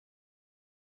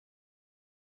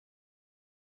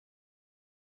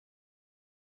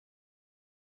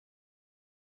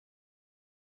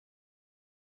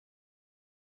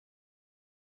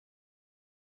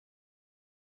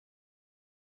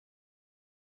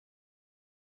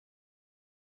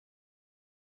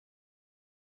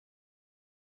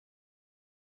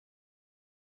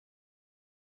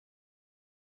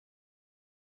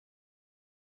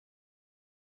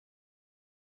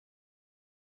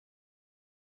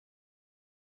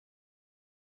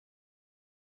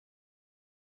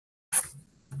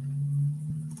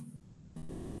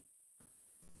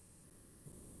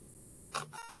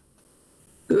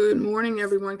Good morning,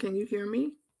 everyone. Can you hear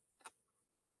me?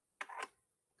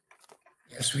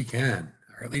 Yes, we can,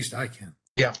 or at least I can.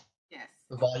 Yeah, Yes.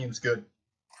 the volume's good.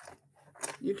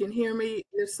 You can hear me.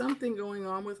 There's something going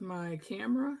on with my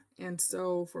camera, and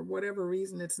so for whatever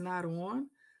reason, it's not on.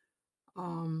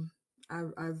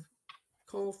 I've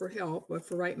called for help, but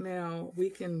for right now, we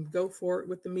can go for it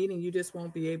with the meeting. You just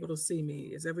won't be able to see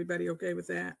me. Is everybody okay with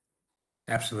that?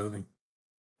 Absolutely.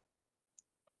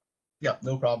 Yeah,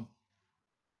 no problem.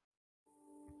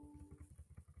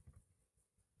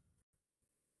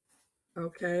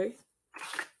 Okay.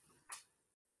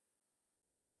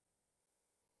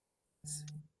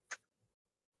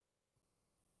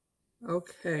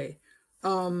 Okay.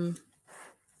 Can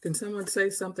someone say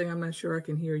something? I'm not sure I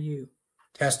can hear you.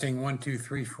 Testing 1, 2,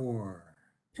 3, 4.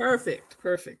 Perfect.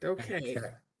 Okay. Okay.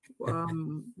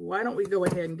 Why don't we go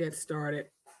ahead and get started?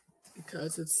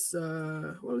 Because it's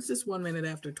it's just 1 minute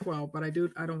after 12, but I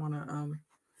don't want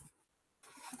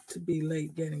to be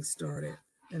late getting started.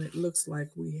 And it looks like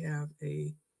we have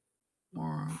a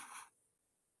quorum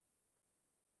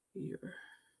here.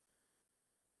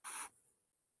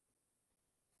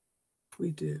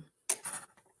 We do.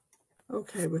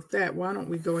 Okay, with that, why don't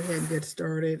we go ahead and get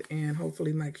started, and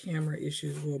hopefully my camera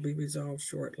issues will be resolved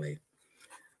shortly.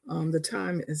 The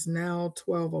time is now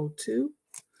 12:02,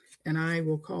 and I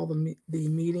will call the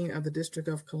meeting of the District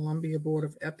of Columbia Board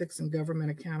of Ethics and Government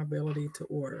Accountability to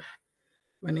order.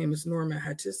 My name is Norma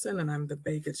Hutcheson, and I'm the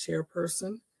BEGA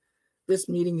Chairperson. This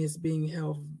meeting is being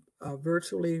held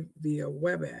virtually via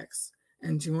WebEx,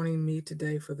 and joining me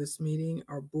today for this meeting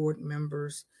are board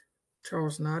members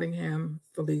Charles Nottingham,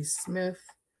 Felice Smith,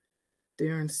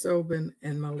 Darrin Sobin,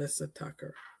 and Melissa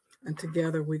Tucker. And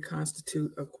together we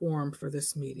constitute a quorum for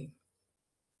this meeting.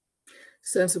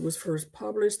 Since it was first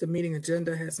published, the meeting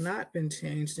agenda has not been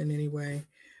changed in any way,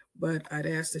 but I'd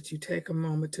ask that you take a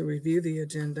moment to review the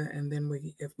agenda, and then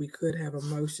if we could have a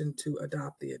motion to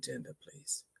adopt the agenda,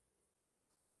 please.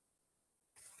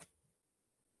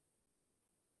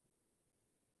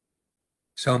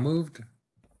 So moved.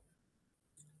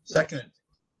 Second.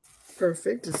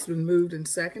 Perfect. It's been moved and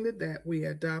seconded that we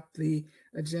adopt the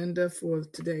agenda for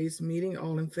today's meeting.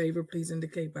 All in favor, please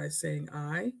indicate by saying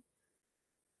aye.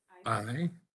 Aye.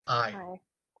 Aye.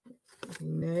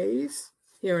 Any nays?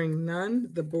 Hearing none,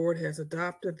 the board has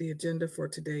adopted the agenda for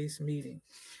today's meeting.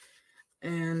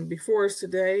 And before us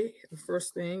today, the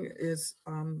first thing is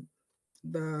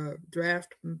the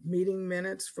draft meeting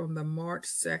minutes from the March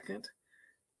 2nd,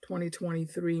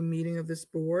 2023 meeting of this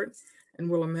board. And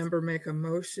will a member make a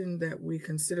motion that we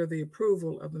consider the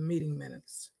approval of the meeting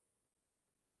minutes?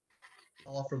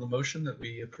 I'll offer the motion that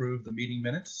we approve the meeting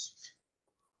minutes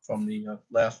from the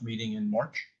last meeting in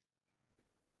March.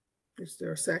 Is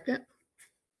there a second?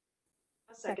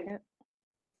 A second.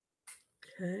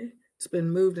 Okay, it's been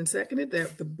moved and seconded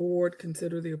that the board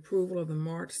consider the approval of the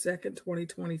March 2nd,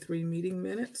 2023 meeting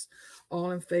minutes.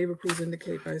 All in favor, please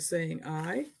indicate by saying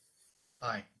aye.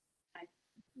 Aye.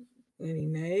 Any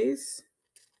nays?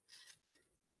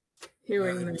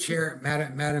 Hearing none.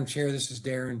 Madam Chair, this is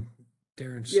Darrin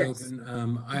Yes.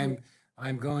 Sobin.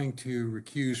 I'm going to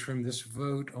recuse from this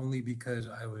vote only because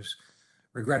I was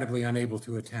regrettably unable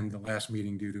to attend the last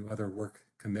meeting due to other work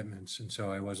commitments, and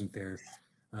so I wasn't there.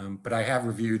 But I have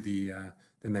reviewed the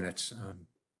minutes.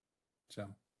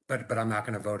 But I'm not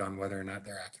going to vote on whether or not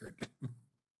they're accurate.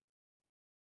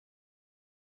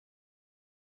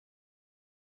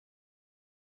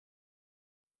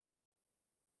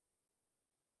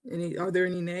 Are there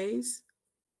any nays?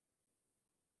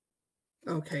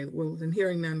 Okay, well, then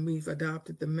hearing none, we've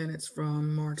adopted the minutes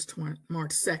from March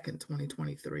 2nd,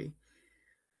 2023.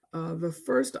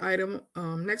 The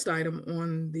next item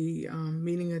on the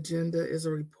meeting agenda is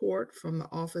a report from the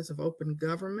Office of Open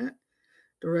Government.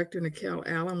 Director Niquelle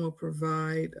Allen will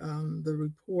provide the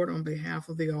report on behalf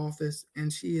of the office,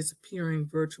 and she is appearing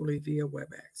virtually via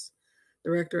WebEx.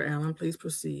 Director Allen, please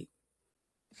proceed.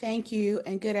 Thank you,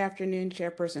 and good afternoon,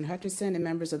 Chairperson Hutcheson and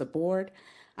members of the board.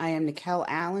 I am Niquelle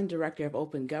Allen, Director of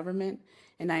Open Government,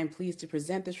 and I am pleased to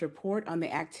present this report on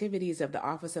the activities of the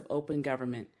Office of Open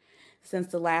Government. Since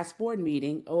the last board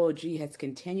meeting, OOG has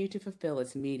continued to fulfill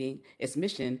its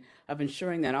mission of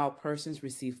ensuring that all persons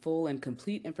receive full and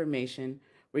complete information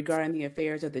regarding the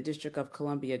affairs of the District of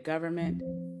Columbia government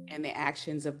and the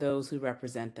actions of those who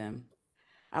represent them.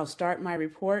 I'll start my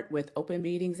report with Open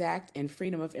Meetings Act and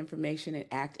Freedom of Information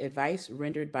Act advice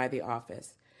rendered by the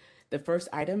office. The first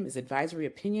item is advisory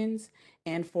opinions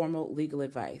and formal legal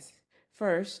advice.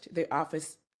 First, the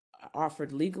office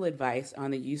offered legal advice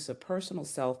on the use of personal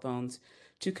cell phones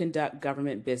to conduct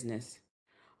government business.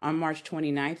 On March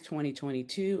 29,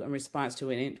 2022, in response to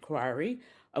an inquiry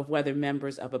of whether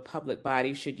members of a public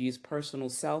body should use personal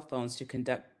cell phones to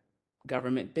conduct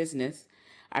government business,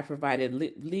 I provided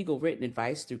legal written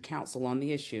advice through counsel on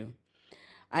the issue.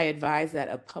 I advise that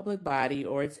a public body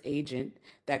or its agent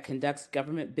that conducts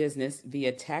government business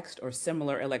via text or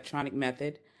similar electronic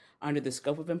method under the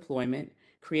scope of employment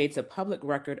creates a public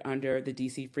record under the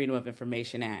DC Freedom of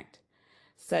Information Act.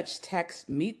 Such texts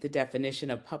meet the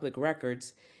definition of public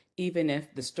records even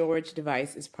if the storage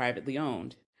device is privately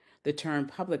owned. The term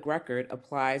public record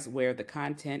applies where the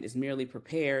content is merely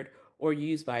prepared or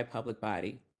used by a public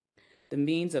body. The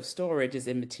means of storage is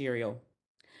immaterial.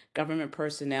 Government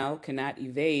personnel cannot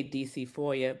evade DC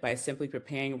FOIA by simply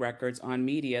preparing records on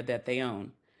media that they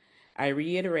own. I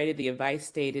reiterated the advice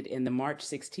stated in the March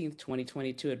 16,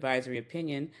 2022 advisory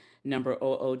opinion number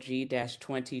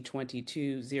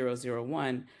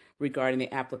OOG-2022-001 regarding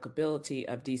the applicability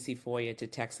of DC FOIA to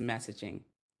text messaging.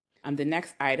 The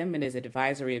next item is an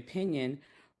advisory opinion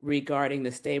regarding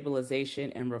the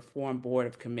Stabilization and Reform Board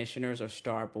of Commissioners, or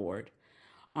STAR Board.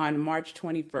 On March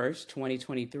 21st,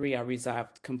 2023, I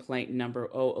resolved complaint number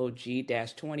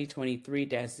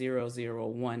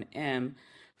OOG-2023-001M,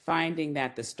 finding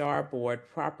that the STAR Board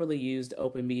properly used the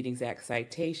Open Meetings Act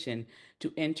citation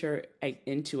to enter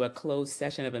into a closed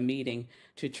session of a meeting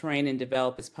to train and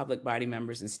develop its public body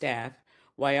members and staff,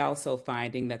 while also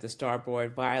finding that the STAR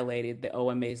Board violated the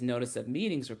OMA's notice of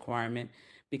meetings requirement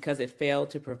because it failed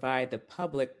to provide the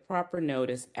public proper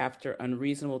notice after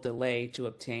unreasonable delay to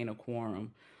obtain a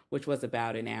quorum, which was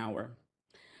about an hour.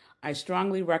 I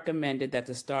strongly recommended that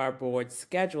the STAR Board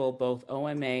schedule both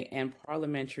OMA and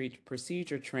parliamentary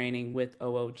procedure training with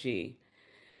OOG.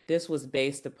 This was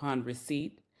based upon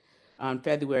receipt on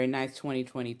February 9,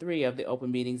 2023 of the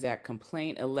Open Meetings Act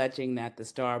complaint alleging that the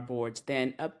STAR Board's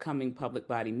then upcoming public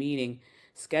body meeting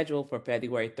scheduled for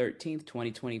February 13,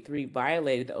 2023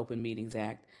 violated the Open Meetings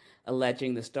Act,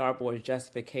 alleging the STAR Board's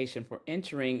justification for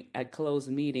entering a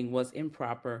closed meeting was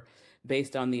improper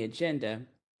based on the agenda,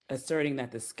 asserting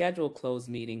that the scheduled closed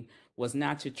meeting was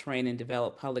not to train and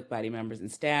develop public body members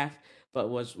and staff, but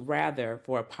was rather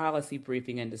for a policy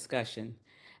briefing and discussion.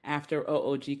 After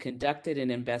OOG conducted an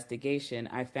investigation,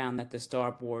 I found that the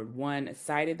STAR Board, 1,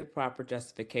 cited the proper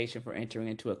justification for entering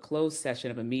into a closed session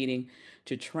of a meeting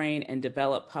to train and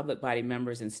develop public body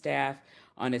members and staff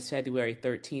on its February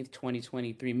 13,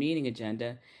 2023 meeting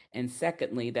agenda, and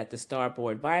secondly, that the STAR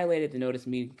Board violated the notice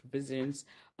meeting provisions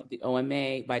of the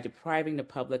OMA by depriving the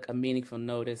public of meaningful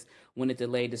notice when it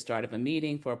delayed the start of a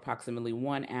meeting for approximately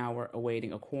 1 hour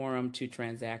awaiting a quorum to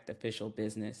transact official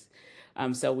business.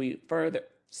 So we further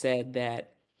said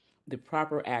that the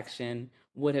proper action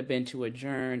would have been to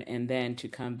adjourn and then to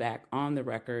come back on the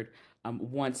record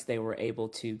once they were able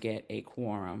to get a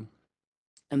quorum.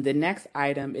 And the next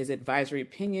item is advisory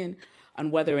opinion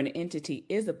on whether an entity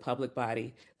is a public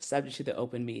body subject to the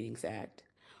Open Meetings Act.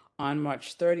 On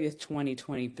March 30th,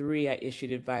 2023, I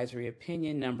issued advisory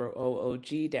opinion number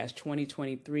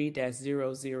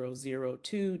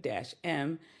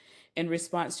OOG-2023-0002-M in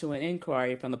response to an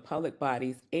inquiry from the public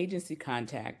body's agency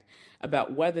contact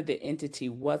about whether the entity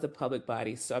was a public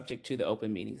body subject to the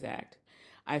Open Meetings Act.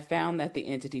 I found that the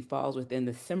entity falls within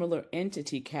the similar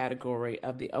entity category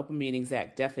of the Open Meetings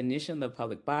Act definition of the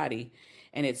public body,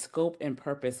 and its scope and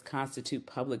purpose constitute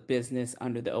public business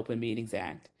under the Open Meetings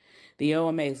Act. The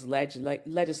OMA's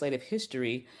legislative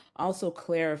history also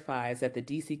clarifies that the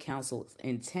DC Council's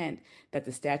intent that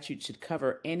the statute should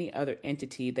cover any other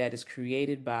entity that is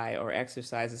created by or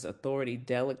exercises authority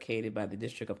delegated by the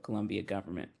District of Columbia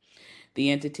government.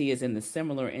 The entity is in the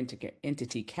similar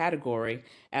entity category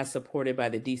as supported by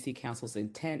the DC Council's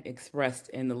intent expressed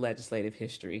in the legislative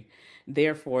history.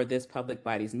 Therefore, this public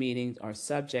body's meetings are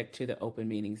subject to the Open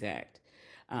Meetings Act.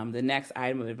 The next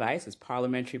item of advice is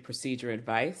parliamentary procedure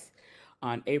advice.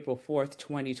 On April 4th,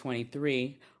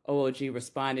 2023, OOG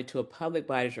responded to a public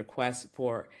body's request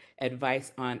for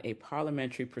advice on a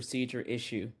parliamentary procedure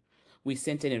issue. We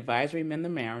sent an advisory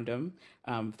memorandum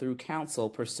through council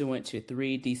pursuant to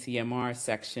 3 DCMR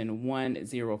section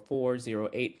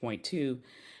 10408.2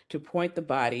 to point the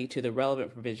body to the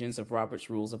relevant provisions of Robert's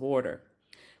Rules of Order.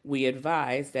 We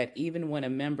advise that even when a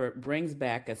member brings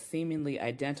back a seemingly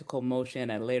identical motion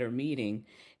at a later meeting,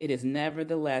 it is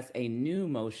nevertheless a new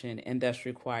motion and thus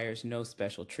requires no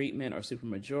special treatment or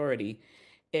supermajority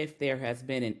if there has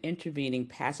been an intervening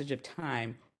passage of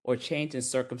time or change in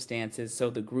circumstances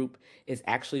so the group is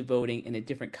actually voting in a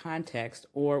different context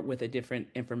or with a different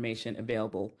information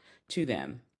available to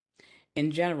them.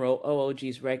 In general,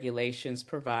 OOG's regulations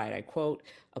provide, I quote,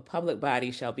 "A public body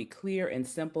shall be clear and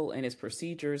simple in its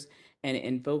procedures and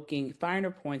invoking finer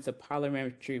points of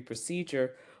parliamentary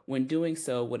procedure when doing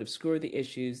so would obscure the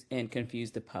issues and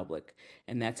confuse the public.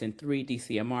 And that's in 3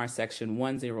 DCMR section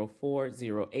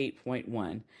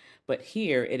 10408.1. But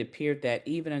here it appeared that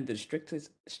even under the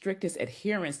strictest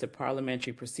adherence to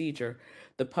parliamentary procedure,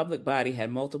 the public body had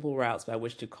multiple routes by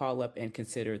which to call up and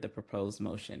consider the proposed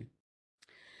motion.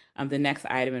 The next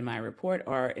item in my report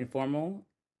are informal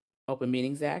Open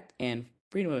Meetings Act and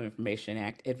Freedom of Information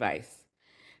Act advice.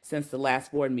 Since the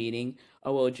last board meeting,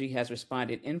 OOG has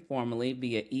responded informally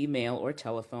via email or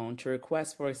telephone to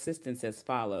requests for assistance as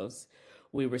follows.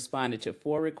 We responded to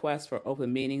 4 requests for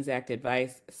Open Meetings Act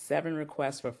advice, 7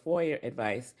 requests for FOIA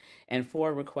advice, and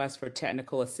 4 requests for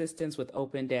technical assistance with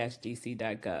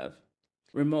open-dc.gov.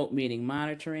 Remote meeting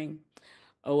monitoring.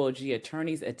 OOG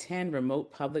attorneys attend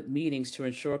remote public meetings to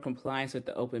ensure compliance with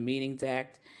the Open Meetings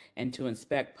Act and to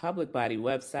inspect public body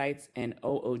websites and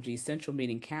OOG central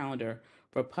meeting calendar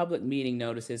for public meeting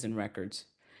notices and records.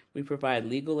 We provide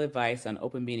legal advice on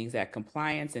Open Meetings Act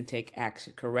compliance and take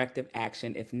corrective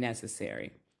action if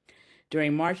necessary.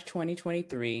 During March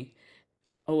 2023,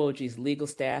 OOG's legal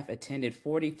staff attended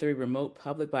 43 remote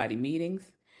public body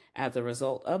meetings. As a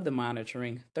result of the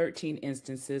monitoring, 13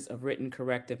 instances of written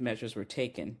corrective measures were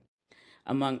taken.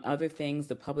 Among other things,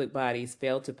 the public bodies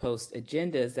failed to post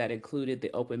agendas that included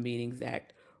the Open Meetings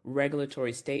Act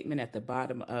regulatory statement at the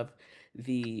bottom of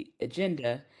the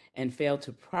agenda and failed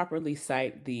to properly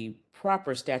cite the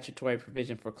proper statutory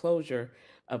provision for closure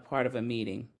of part of a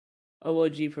meeting.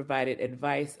 OOG provided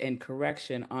advice and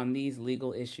correction on these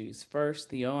legal issues. First,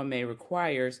 the OMA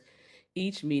requires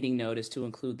each meeting notice to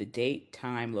include the date,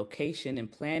 time, location,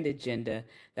 and planned agenda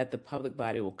that the public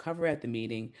body will cover at the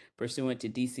meeting pursuant to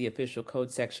DC Official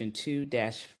Code Section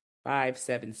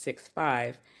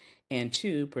 2-5765 and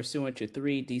 2 pursuant to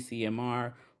 3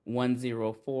 DCMR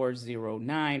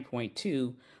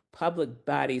 10409.2. Public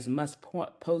bodies must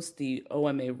post the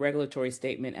OMA regulatory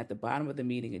statement at the bottom of the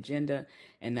meeting agenda,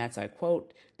 and that's, I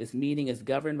quote, "This meeting is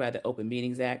governed by the Open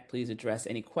Meetings Act. Please address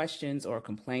any questions or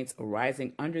complaints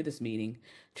arising under this meeting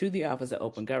to the Office of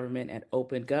Open Government at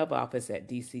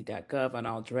opengovoffice@dc.gov on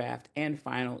all draft and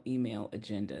final email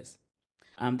agendas."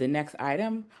 The next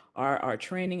item are our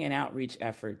training and outreach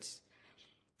efforts.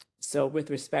 So with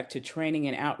respect to training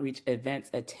and outreach events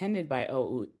attended by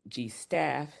OAG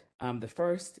staff, the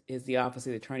first is the Office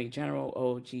of the Attorney General,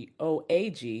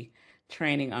 OAG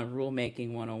Training on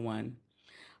Rulemaking 101.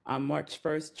 On March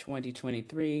 1st,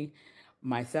 2023,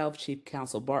 myself, Chief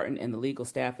Counsel Barton, and the legal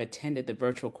staff attended the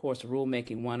virtual course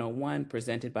Rulemaking 101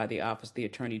 presented by the Office of the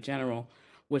Attorney General,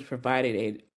 which provided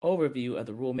an overview of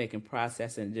the rulemaking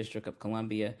process in the District of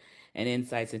Columbia and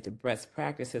insights into best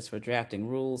practices for drafting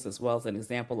rules, as well as an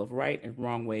example of right and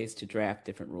wrong ways to draft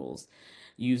different rules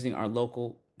using our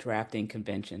local drafting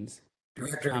conventions.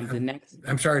 Director, The next,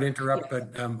 I'm sorry to interrupt,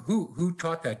 but who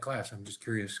taught that class? I'm just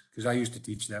curious because I used to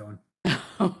teach that one.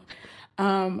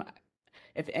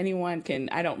 if anyone can,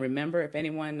 I don't remember if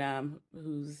anyone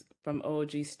who's from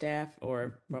OG staff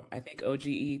or from, I think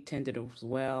OGE attended as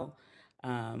well.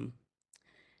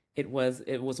 It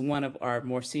was one of our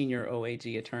more senior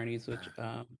OAG attorneys, which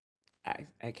I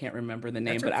can't remember the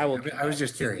name, That's but I will. okay. I was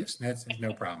just curious. That's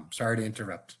no problem. Sorry to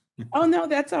interrupt. Oh no,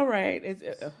 that's all right.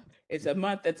 It's a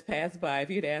month that's passed by. If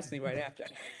you'd asked me right after,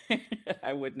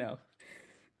 I would know.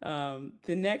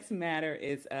 The next matter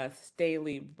is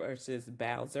Staley versus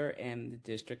Bowser and the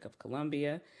District of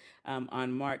Columbia.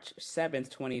 On March 7th,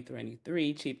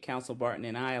 2023, Chief Counsel Barton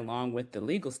and I, along with the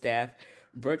legal staff,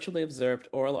 virtually observed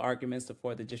oral arguments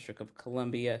before the District of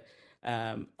Columbia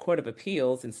Court of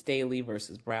Appeals in Staley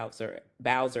versus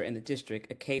Bowser in the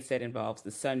district, a case that involves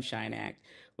the Sunshine Act,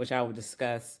 which I will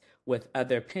discuss with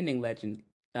other pending litigation,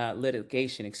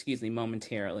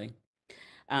 momentarily.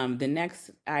 The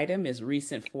next item is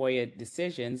recent FOIA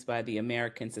decisions by the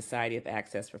American Society of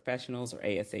Access Professionals, or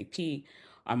ASAP.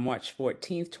 On March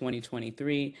 14th,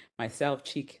 2023, myself,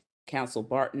 Chief Counsel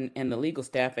Barton, and the legal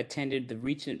staff attended the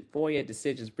recent FOIA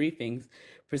decisions briefings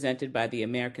presented by the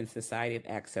American Society of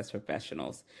Access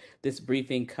Professionals. This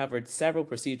briefing covered several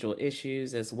procedural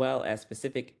issues as well as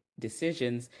specific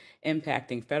decisions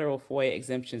impacting federal FOIA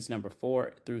exemptions number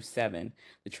 4 through 7.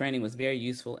 The training was very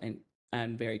useful and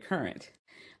very current.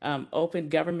 Open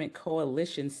Government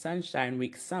Coalition Sunshine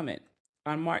Week Summit.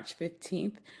 On March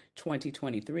 15th,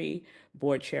 2023,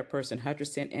 Board Chairperson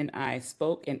Hutcheson and I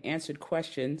spoke and answered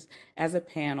questions as a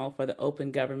panel for the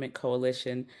Open Government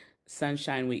Coalition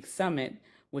Sunshine Week Summit,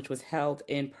 which was held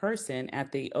in person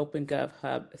at the OpenGov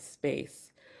Hub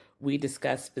space. We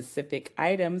discussed specific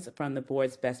items from the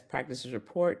board's best practices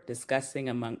report, discussing,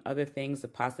 among other things, the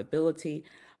possibility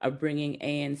of bringing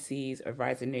ANC's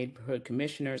advisory neighborhood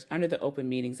commissioners under the Open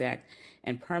Meetings Act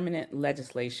and permanent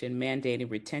legislation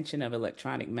mandating retention of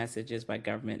electronic messages by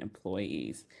government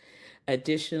employees.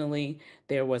 Additionally,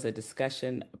 there was a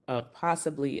discussion of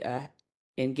possibly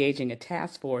engaging a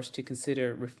task force to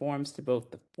consider reforms to both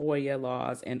the FOIA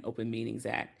laws and Open Meetings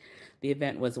Act. The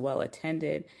event was well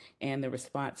attended and the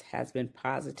response has been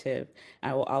positive.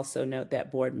 I will also note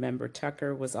that Board Member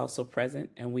Tucker was also present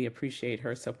and we appreciate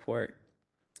her support.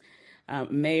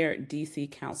 Mayor DC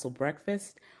Council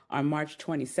Breakfast. On March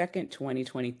 22nd,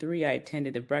 2023, I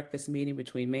attended a breakfast meeting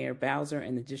between Mayor Bowser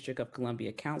and the District of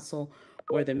Columbia Council,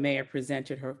 where the mayor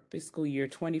presented her fiscal year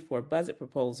 24 budget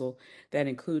proposal that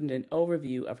included an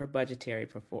overview of her budgetary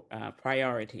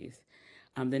priorities.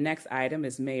 The next item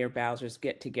is Mayor Bowser's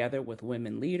get-together with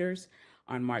women leaders.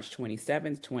 On March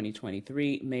 27th,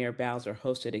 2023, Mayor Bowser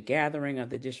hosted a gathering of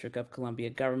the District of Columbia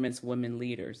government's women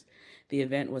leaders. The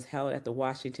event was held at the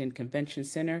Washington Convention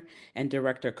Center, and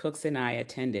Director Cooks and I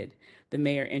attended. The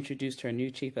mayor introduced her new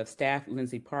Chief of Staff,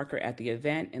 Lindsay Parker, at the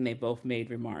event, and they both made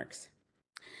remarks.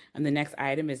 And the next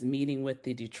item is meeting with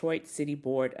the Detroit City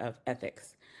Board of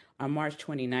Ethics. On March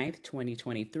 29th,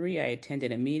 2023, I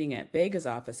attended a meeting at BEGA's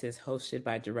offices hosted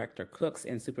by Director Cooks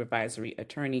and Supervisory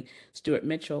Attorney Stuart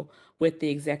Mitchell with the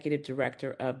Executive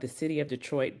Director of the City of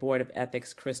Detroit Board of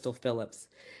Ethics, Crystal Phillips.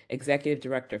 Executive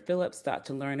Director Phillips sought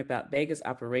to learn about BEGA's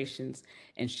operations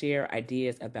and share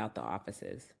ideas about the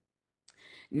offices.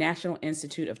 National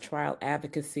Institute of Trial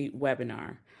Advocacy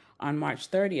webinar. On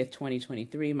March 30th,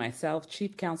 2023, myself,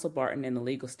 Chief Counsel Barton, and the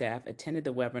legal staff attended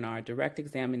the webinar, Direct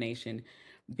Examination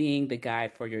Being the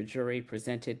Guide for Your Jury,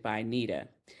 presented by NITA.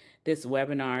 This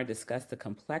webinar discussed the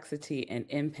complexity and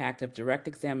impact of direct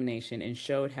examination and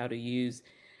showed how to use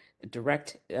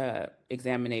direct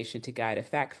examination to guide a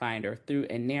fact finder through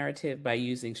a narrative by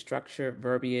using structure,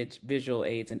 verbiage, visual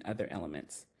aids, and other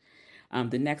elements.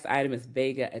 The next item is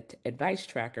BEGA Advice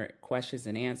Tracker Questions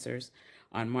and Answers.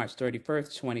 On March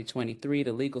 31st, 2023,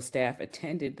 the legal staff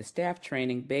attended the staff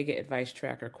training BEGA Advice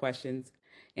Tracker Questions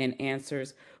and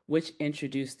Answers, which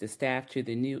introduced the staff to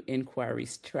the new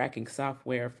inquiries tracking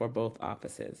software for both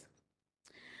offices.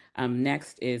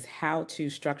 Next is How to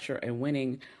Structure a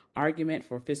Winning Argument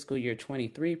for Fiscal Year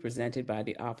 23, presented by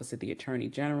the Office of the Attorney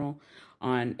General.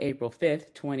 On April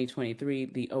 5th, 2023,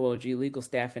 the OOG legal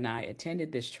staff and I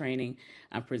attended this training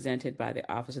presented by the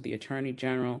Office of the Attorney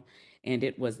General, and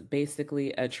it was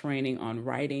basically a training on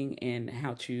writing and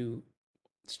how to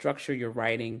structure your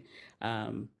writing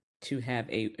to have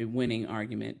a winning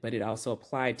argument, but it also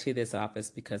applied to this office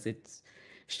because it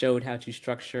showed how to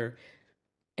structure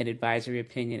an advisory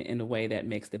opinion in a way that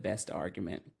makes the best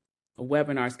argument.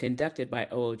 Webinars conducted by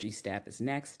OOG staff is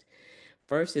next.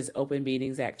 First is Open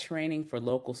Meetings Act training for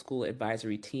local school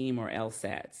advisory team, or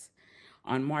LSATs.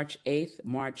 On March 8th,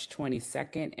 March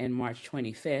 22nd, and March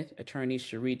 25th, attorneys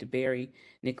Cherie DeBerry,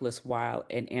 Nicholas Weil,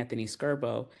 and Anthony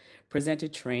Skirbo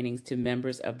presented trainings to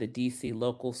members of the DC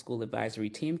local school advisory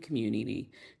team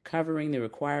community, covering the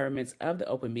requirements of the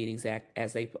Open Meetings Act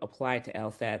as they apply to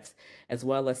LSATs, as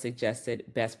well as suggested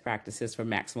best practices for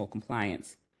maximal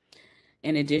compliance.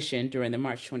 In addition, during the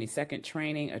March 22nd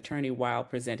training, Attorney Weil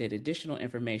presented additional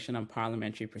information on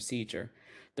parliamentary procedure.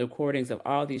 The recordings of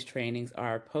all these trainings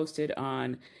are posted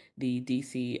on the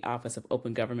DC Office of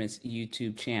Open Government's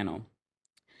YouTube channel.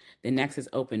 The next is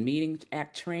Open Meetings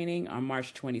Act training. On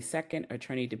March 22nd,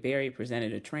 Attorney DeBerry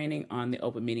presented a training on the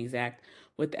Open Meetings Act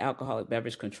with the Alcoholic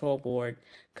Beverage Control Board,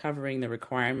 covering the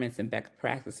requirements and best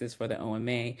practices for the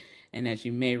OMA. And as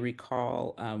you may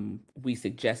recall, we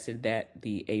suggested that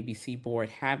the ABC board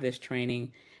have this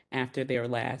training after their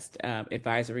last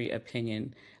advisory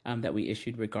opinion that we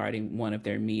issued regarding one of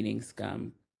their meetings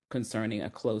concerning a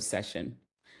closed session.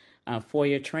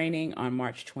 FOIA training on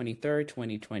March 23rd,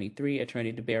 2023.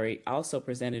 Attorney DeBerry also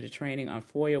presented a training on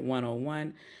FOIA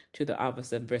 101 to the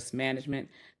Office of Risk Management,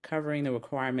 covering the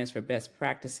requirements for best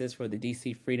practices for the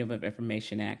DC Freedom of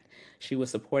Information Act. She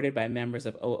was supported by members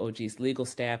of OOG's legal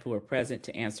staff who were present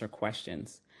to answer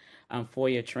questions.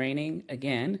 FOIA training,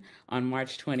 again, on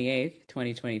March 28th,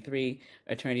 2023,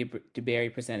 Attorney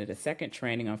DeBerry presented a second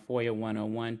training on FOIA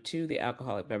 101 to the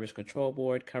Alcoholic Beverage Control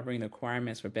Board, covering the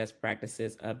requirements for best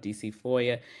practices of DC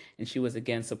FOIA, and she was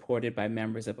again supported by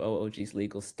members of OOG's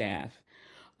legal staff.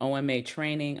 OMA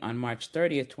training on March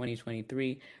 30th,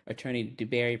 2023, Attorney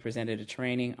DeBerry presented a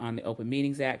training on the Open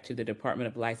Meetings Act to the Department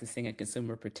of Licensing and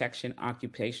Consumer Protection,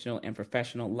 Occupational and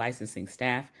Professional Licensing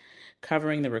staff,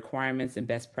 covering the requirements and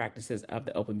best practices of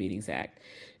the Open Meetings Act.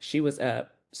 She was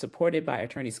supported by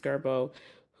Attorney Skirbo,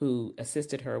 who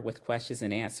assisted her with questions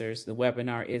and answers. The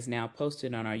webinar is now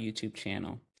posted on our YouTube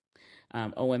channel.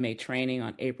 OMA training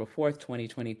on April 4th,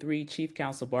 2023. Chief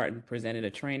Counsel Barton presented a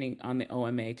training on the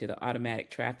OMA to the Automatic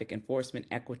Traffic Enforcement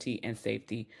Equity and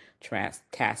Safety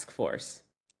Task Force.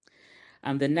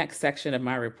 The next section of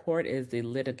my report is the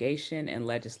litigation and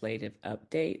legislative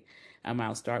update.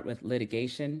 I'll start with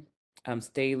litigation.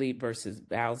 Staley versus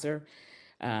Bowser,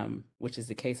 which is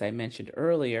the case I mentioned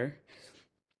earlier,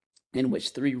 in which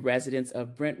 3 residents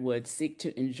of Brentwood seek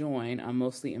to enjoin, on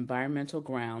mostly environmental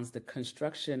grounds, the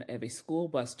construction of a school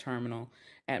bus terminal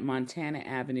at Montana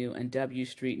Avenue and W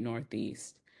Street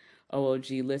Northeast.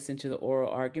 OOG listened to the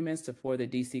oral arguments before the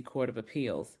D.C. Court of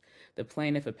Appeals. The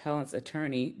plaintiff appellant's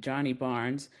attorney, Johnny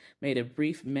Barnes, made a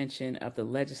brief mention of the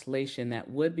legislation that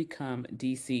would become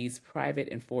D.C.'s private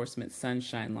enforcement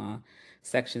sunshine law,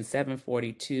 Section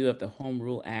 742 of the Home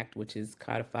Rule Act, which is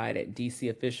codified at D.C.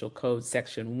 Official Code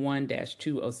Section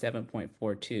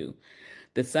 1-207.42.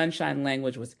 The sunshine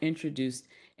language was introduced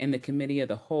in the Committee of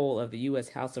the Whole of the U.S.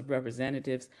 House of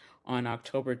Representatives on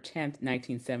October 10,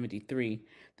 1973.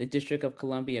 The District of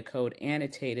Columbia Code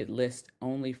annotated lists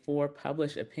only 4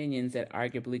 published opinions that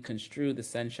arguably construe the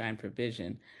sunshine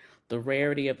provision. The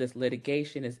rarity of this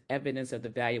litigation is evidence of the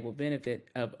valuable benefit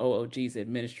of OOG's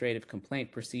administrative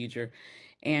complaint procedure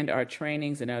and our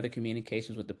trainings and other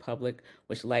communications with the public,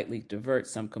 which likely divert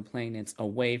some complainants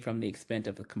away from the extent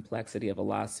of the complexity of a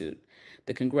lawsuit.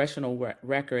 The congressional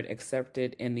record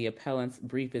accepted in the appellant's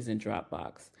brief is in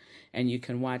Dropbox, and you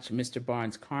can watch Mr.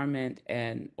 Barnes' comment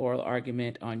and oral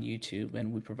argument on YouTube,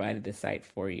 and we provided the site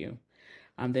for you.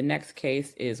 The next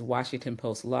case is Washington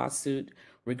Post lawsuit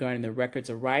regarding the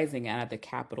records arising out of the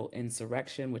Capitol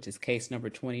insurrection, which is case number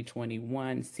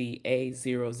 2021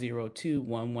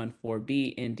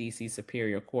 CA002114B in D.C.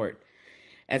 Superior Court.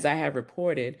 As I have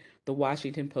reported, the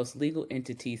Washington Post legal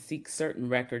entity seeks certain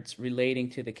records relating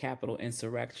to the Capitol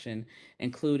insurrection,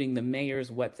 including the mayor's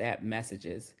WhatsApp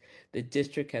messages. The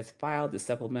district has filed the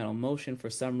supplemental motion for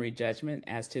summary judgment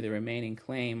as to the remaining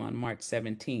claim on March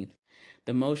 17th.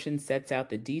 The motion sets out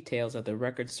the details of the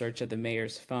record search of the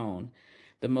mayor's phone.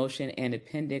 The motion and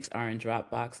appendix are in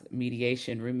Dropbox.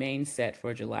 Mediation remains set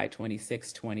for July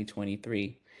 26,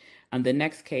 2023. The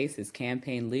next case is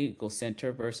Campaign Legal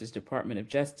Center versus Department of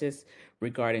Justice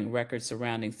regarding records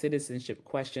surrounding citizenship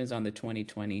questions on the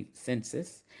 2020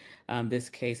 census. This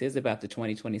case is about the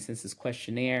 2020 census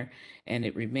questionnaire, and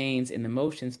it remains in the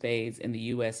motions phase in the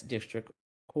U.S. District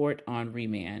Court on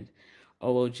remand.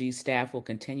 OOG staff will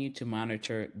continue to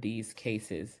monitor these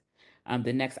cases.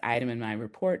 The next item in my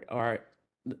report are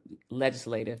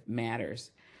legislative matters.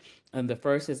 The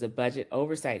first is a budget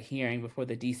oversight hearing before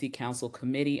the D.C. Council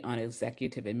Committee on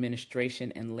Executive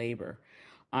Administration and Labor.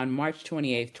 On March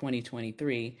 28,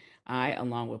 2023, I,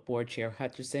 along with Board Chair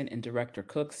Hutcheson and Director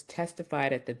Cooks,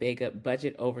 testified at the BEGA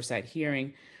budget oversight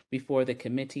hearing before the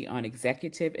Committee on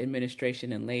Executive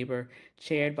Administration and Labor,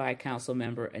 chaired by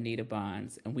Councilmember Anita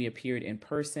Bonds. And we appeared in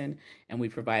person, and we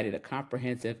provided a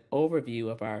comprehensive overview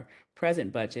of our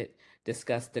present budget,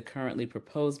 discussed the currently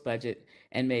proposed budget,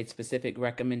 and made specific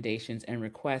recommendations and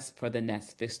requests for the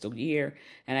next fiscal year.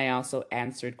 And I also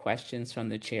answered questions from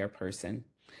the chairperson.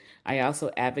 I also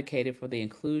advocated for the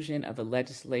inclusion of the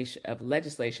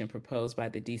legislation proposed by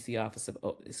the DC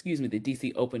the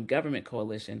DC Open Government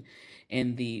Coalition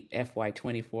in the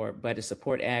FY24 Budget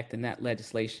Support Act, and that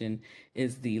legislation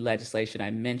is the legislation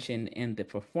I mentioned in the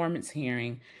performance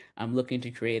hearing. I'm looking to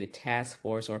create a task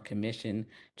force or commission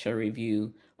to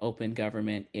review open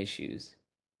government issues.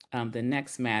 The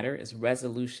next matter is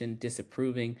resolution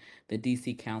disapproving the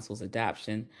D.C. Council's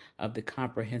adoption of the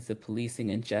Comprehensive Policing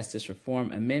and Justice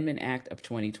Reform Amendment Act of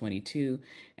 2022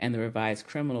 and the Revised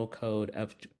Criminal Code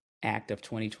Act of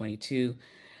 2022,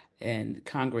 and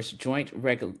Congress joint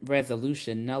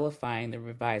resolution nullifying the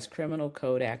Revised Criminal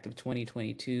Code Act of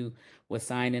 2022 was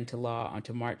signed into law on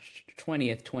March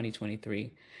 20th,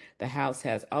 2023. The House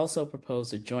has also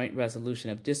proposed a joint resolution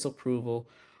of disapproval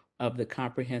of the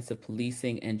Comprehensive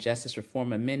Policing and Justice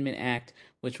Reform Amendment Act,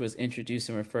 which was introduced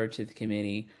and referred to the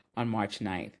committee on March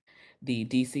 9th. The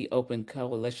DC Open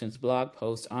Coalition's blog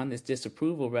post on this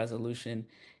disapproval resolution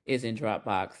is in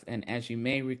Dropbox, and as you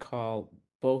may recall,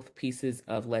 both pieces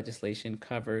of legislation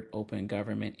covered open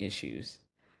government issues.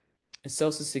 The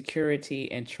Social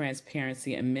Security and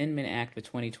Transparency Amendment Act of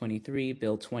 2023,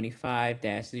 Bill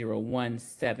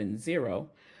 25-0170,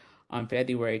 on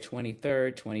February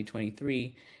 23,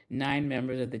 2023, 9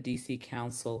 members of the D.C.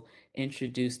 Council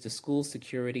introduced the School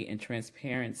Security and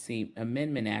Transparency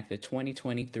Amendment Act of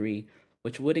 2023,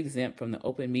 which would exempt from the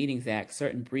Open Meetings Act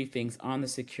certain briefings on the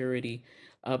security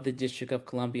of the District of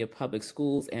Columbia Public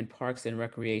Schools and parks and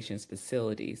recreation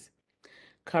facilities.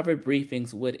 Covered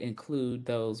briefings would include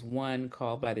those: one,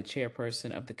 called by the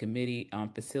chairperson of the Committee on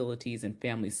Facilities and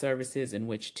Family Services, in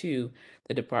which two,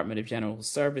 the Department of General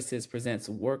Services presents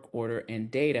work order and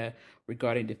data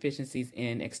regarding deficiencies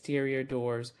in exterior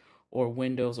doors or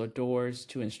windows or doors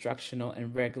to instructional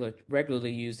and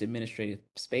regularly used administrative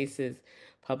spaces,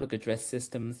 public address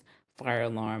systems, fire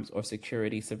alarms, or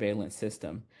security surveillance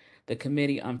system. The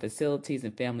Committee on Facilities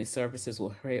and Family Services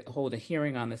will hold a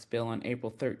hearing on this bill on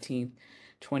April 13th,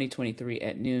 2023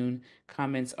 at noon.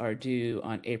 Comments are due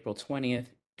on April 20th,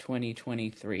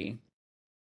 2023.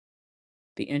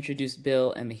 The introduced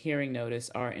bill and the hearing notice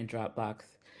are in Dropbox.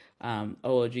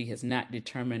 OOG has not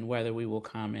determined whether we will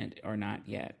comment or not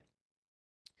yet.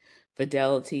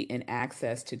 Fidelity and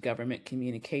Access to Government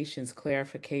Communications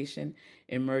Clarification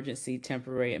Emergency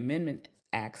Temporary Amendment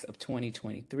Acts of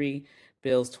 2023,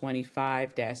 Bills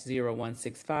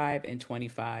 25-0165 and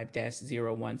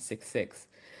 25-0166.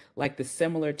 Like the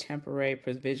similar temporary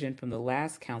provision from the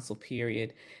last council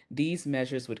period, these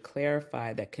measures would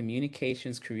clarify that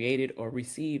communications created or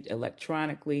received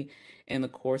electronically in the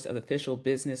course of official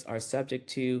business are subject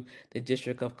to the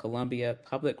District of Columbia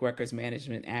Public Records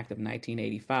Management Act of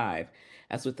 1985.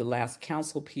 As with the last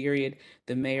council period,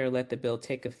 the mayor let the bill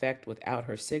take effect without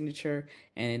her signature,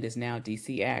 and it is now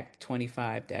DC Act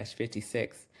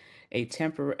 25-56. A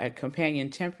companion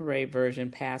temporary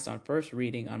version passed on first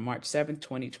reading on March 7,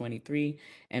 2023,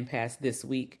 and passed this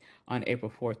week on April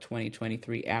 4,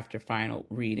 2023, after final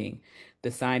reading.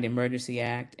 The signed Emergency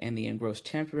Act and the engrossed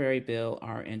temporary bill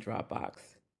are in Dropbox.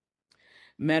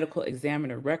 Medical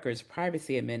Examiner Records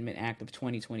Privacy Amendment Act of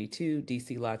 2022,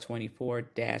 DC Law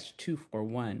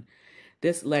 24-241.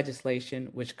 This legislation,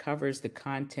 which covers the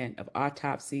content of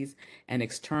autopsies and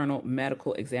external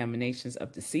medical examinations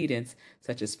of decedents,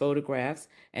 such as photographs,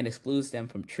 and excludes them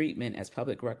from treatment as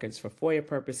public records for FOIA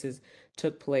purposes,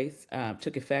 took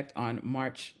effect on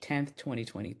March 10th,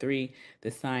 2023. The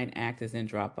signed act is in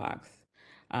Dropbox.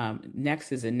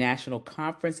 Next is a National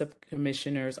Conference of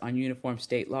Commissioners on Uniform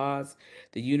State Laws.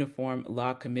 The Uniform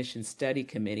Law Commission Study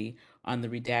Committee on the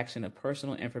Redaction of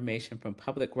Personal Information from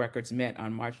Public Records met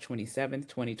on March 27,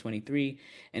 2023,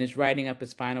 and is writing up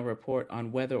its final report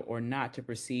on whether or not to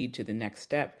proceed to the next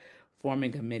step,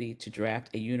 forming a committee to draft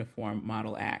a Uniform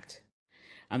Model Act.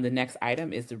 The next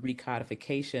item is the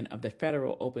recodification of the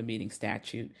Federal Open Meeting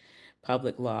Statute,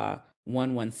 Public Law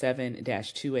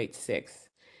 117-286.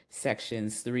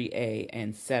 Sections 3A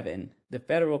and 7. The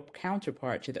federal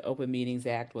counterpart to the Open Meetings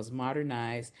Act was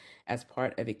modernized as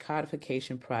part of a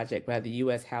codification project by the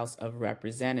U.S. House of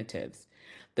Representatives.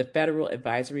 The Federal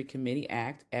Advisory Committee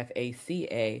Act,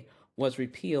 FACA, was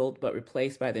repealed but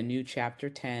replaced by the new Chapter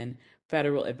 10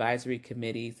 Federal Advisory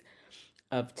Committees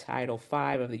of Title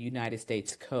V of the United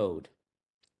States Code.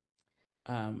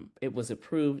 It was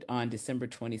approved on December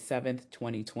 27th,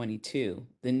 2022.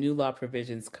 The new law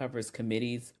provisions covers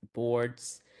committees,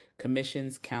 boards,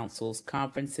 commissions, councils,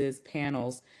 conferences,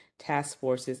 panels, task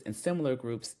forces, and similar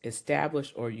groups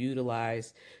established or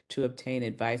utilized to obtain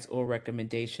advice or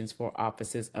recommendations for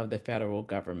offices of the federal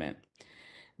government.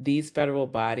 These federal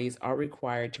bodies are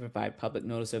required to provide public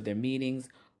notice of their meetings,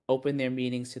 open their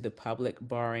meetings to the public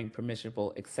barring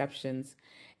permissible exceptions,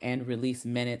 and release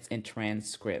minutes and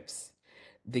transcripts.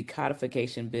 The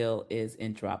codification bill is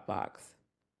in Dropbox.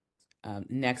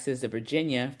 Next is the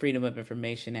Virginia Freedom of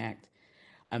Information Act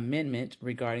amendment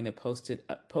regarding the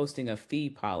posting of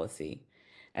fee policy.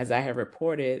 As I have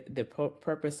reported, the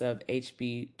purpose of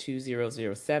HB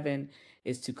 2007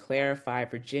 is to clarify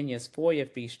Virginia's FOIA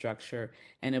fee structure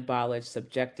and abolish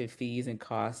subjective fees and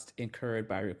costs incurred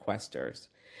by requesters.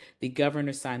 The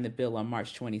governor signed the bill on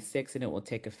March 26, and it will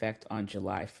take effect on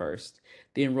July 1st.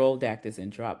 The Enrolled Act is in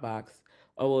Dropbox.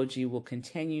 OOG will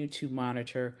continue to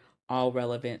monitor all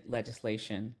relevant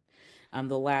legislation.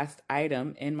 The last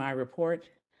item in my report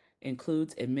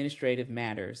includes administrative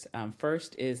matters.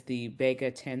 First is the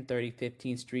BEGA 1030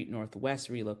 15th Street Northwest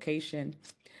relocation.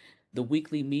 The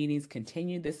weekly meetings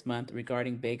continue this month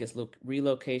regarding BEGA's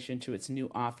relocation to its new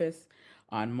office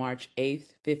on March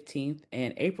 8th, 15th,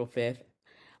 and April 5th.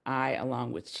 I,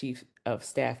 along with Chief of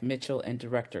Staff Mitchell and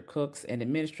Director Cooks and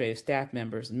administrative staff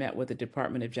members, met with the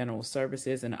Department of General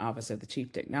Services and the Office of the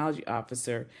Chief Technology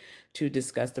Officer to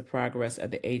discuss the progress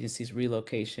of the agency's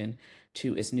relocation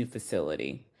to its new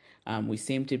facility. We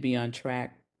seem to be on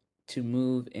track to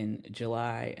move in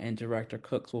July, and Director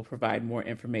Cooks will provide more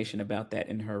information about that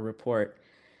in her report.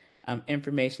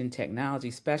 Information Technology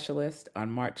Specialist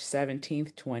on March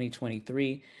 17th,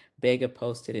 2023, BEGA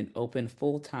posted an open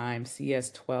full-time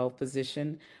CS-12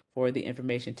 position for the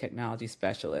Information Technology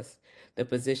Specialist. The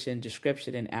position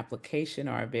description and application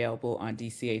are available on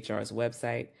DCHR's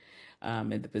website.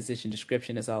 And the position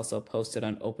description is also posted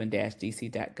on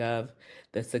open-dc.gov.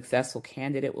 The successful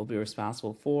candidate will be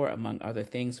responsible for, among other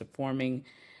things, performing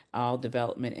all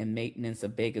development and maintenance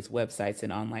of BEGA's websites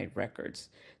and online records.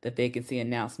 The vacancy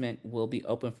announcement will be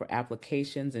open for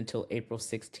applications until April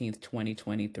 16th,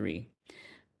 2023.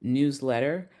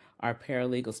 Newsletter. Our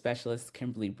paralegal specialist,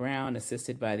 Kimberly Brown,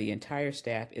 assisted by the entire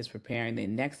staff, is preparing the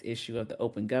next issue of the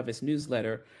Open Governance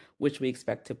newsletter, which we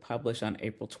expect to publish on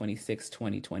April 26,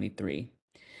 2023.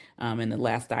 And the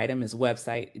last item is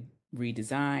website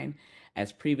redesign.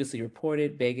 As previously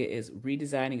reported, BEGA is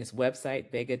redesigning its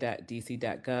website,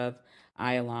 bega.dc.gov.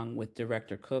 I, along with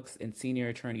Director Cooks and Senior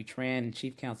Attorney Tran and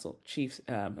Chief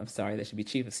of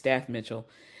Staff Mitchell,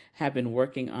 have been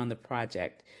working on the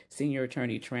project. Senior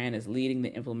Attorney Tran is leading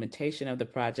the implementation of the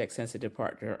project since the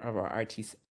departure of our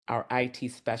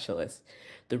IT specialist.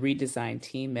 The redesign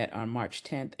team met on March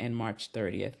 10th and March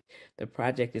 30th. The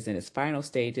project is in its final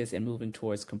stages and moving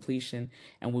towards completion,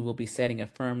 and we will be setting a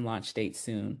firm launch date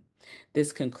soon.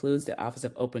 This concludes the Office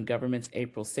of Open Government's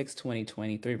April 6,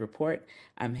 2023 report.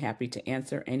 I'm happy to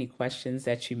answer any questions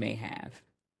that you may have.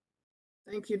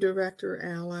 Thank you, Director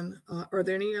Allen. Are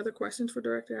there any other questions for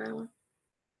Director Allen?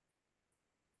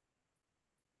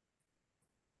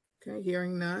 Okay,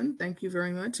 hearing none. Thank you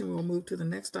very much. And we'll move to the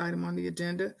next item on the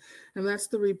agenda, and that's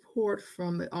the report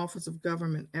from the Office of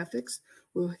Government Ethics.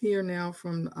 We'll hear now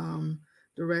from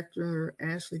Director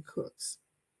Ashley Cooks.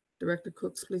 Director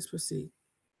Cooks, please proceed.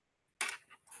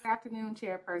 Good afternoon,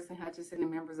 Chairperson Hutcheson and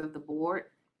members of the board.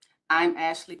 I'm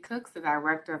Ashley Cooks, the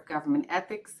Director of Government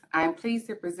Ethics. I am pleased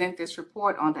to present this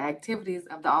report on the activities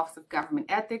of the Office of Government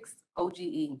Ethics,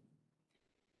 OGE.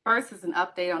 First is an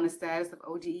update on the status of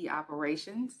OGE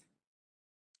operations.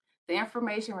 The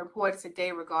information reported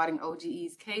today regarding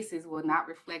OGE's cases will not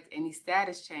reflect any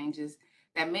status changes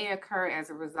that may occur as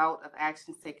a result of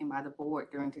actions taken by the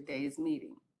board during today's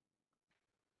meeting.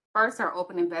 First are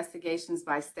open investigations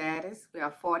by status. We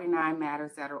have 49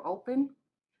 matters that are open,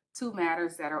 2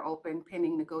 matters that are open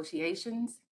pending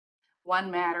negotiations, 1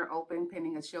 matter open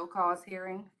pending a show cause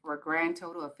hearing, for a grand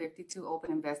total of 52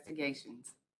 open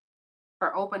investigations.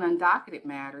 For open undocketed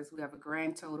matters, we have a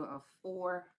grand total of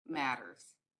 4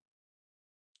 matters.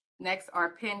 Next are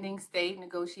pending state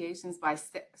investigations by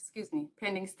status.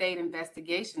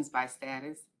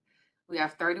 We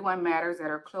have 31 matters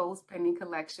that are closed pending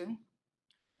collection,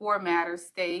 4 matters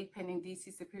stayed pending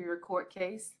DC Superior Court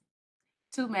case,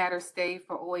 2 matters stayed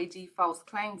for OAG False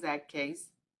Claims Act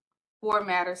case, 4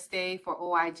 matters stayed for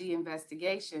OIG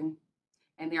investigation,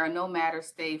 and there are no matters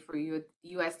stayed for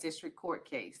U.S. District Court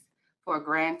case, for a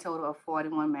grand total of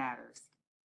 41 matters.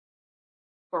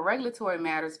 For regulatory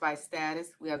matters by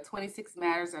status, we have 26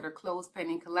 matters that are closed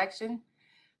pending collection,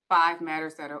 5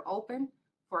 matters that are open,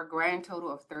 for a grand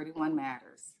total of 31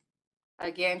 matters.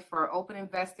 Again, for open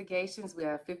investigations, we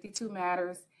have 52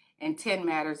 matters and 10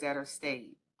 matters that are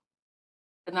stayed.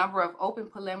 The number of open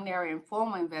preliminary and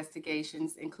formal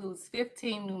investigations includes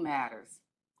 15 new matters.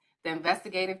 The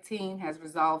investigative team has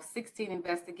resolved 16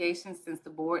 investigations since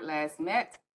the board last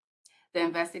met. The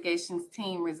investigations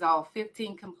team resolved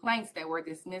 15 complaints that were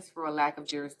dismissed for a lack of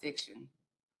jurisdiction.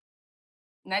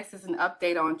 Next is an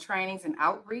update on trainings and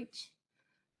outreach.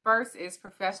 First is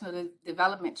professional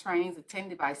development trainings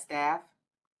attended by staff.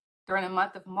 During the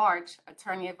month of March,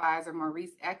 Attorney Advisor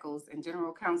Maurice Eccles and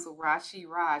General Counsel Rashi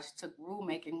Raj took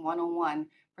Rulemaking 101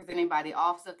 presented by the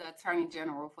Office of the Attorney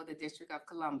General for the District of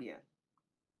Columbia.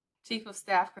 Chief of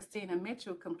Staff Christina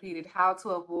Mitchell completed How to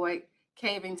Avoid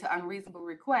Caving to Unreasonable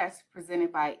Requests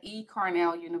presented by E.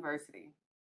 Cornell University.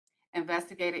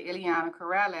 Investigator Ileana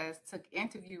Corrales took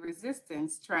Interview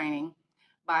Resistance training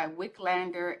by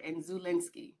Wicklander and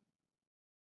Zulinski.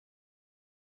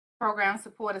 Program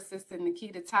Support Assistant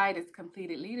Nikita Titus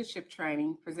completed leadership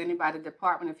training presented by the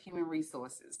Department of Human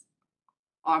Resources.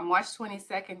 On March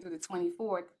 22nd through the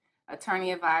 24th,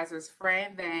 Attorney Advisors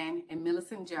Fran Van and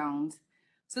Millicent Jones,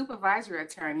 Supervisory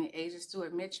Attorney Asia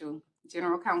Stewart Mitchell,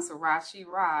 General Counsel Rashi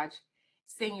Raj,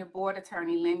 Senior Board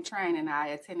Attorney Lynn Tran, and I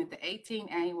attended the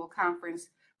 18th Annual Conference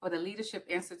for the Leadership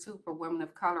Institute for Women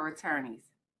of Color Attorneys.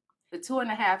 The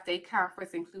 2.5-day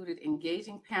conference included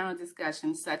engaging panel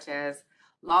discussions such as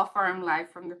law firm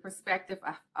life from the perspective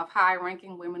of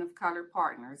high-ranking women of color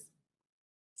partners,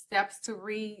 steps to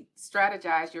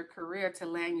re-strategize your career to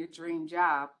land your dream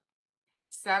job,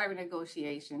 salary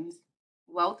negotiations,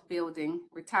 wealth building,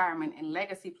 retirement, and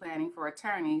legacy planning for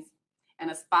attorneys,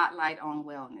 and a spotlight on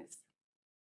wellness.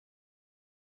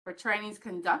 For trainings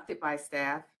conducted by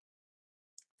staff,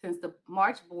 Since the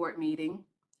March board meeting,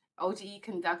 OGE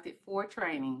conducted 4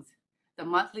 trainings: the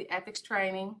monthly ethics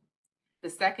training, the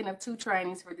second of 2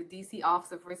 trainings for the DC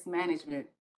Office of Risk Management,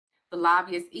 the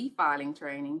lobbyist e-filing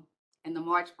training, and the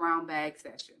March brown bag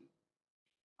session.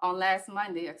 On last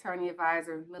Monday, Attorney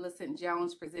Advisor Millicent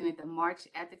Jones presented the March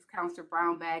Ethics Council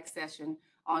brown bag session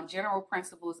on general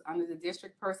principles under the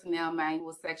District Personnel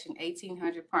Manual, Section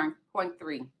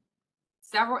 1800.3.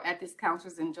 Several ethics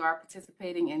counselors enjoy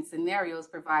participating in scenarios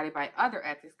provided by other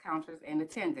ethics counselors and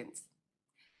attendants.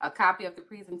 A copy of the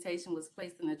presentation was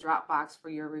placed in the Dropbox for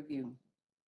your review.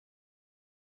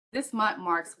 This month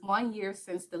marks 1 year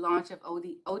since the launch of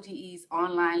OGE's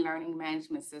Online Learning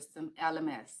Management System,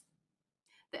 LMS.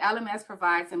 The LMS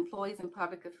provides employees and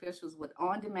public officials with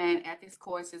on-demand ethics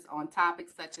courses on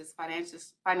topics such as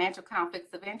financial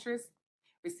conflicts of interest,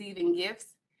 receiving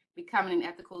gifts, becoming an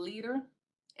ethical leader,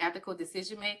 ethical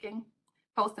decision-making,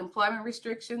 post-employment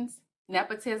restrictions,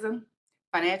 nepotism,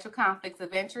 financial conflicts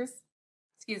of interest,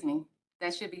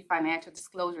 that should be financial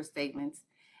disclosure statements,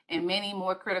 and many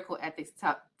more critical ethics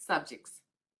subjects.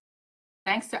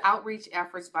 Thanks to outreach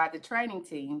efforts by the training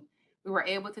team, we were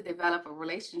able to develop a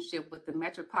relationship with the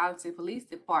Metropolitan Police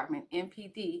Department,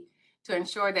 MPD, to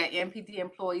ensure that MPD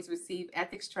employees receive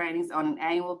ethics trainings on an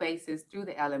annual basis through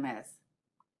the LMS.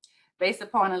 Based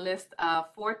upon a list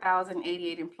of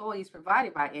 4,088 employees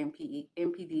provided by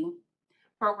MPD,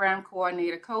 Program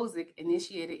Coordinator Kozik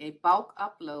initiated a bulk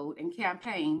upload and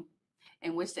campaign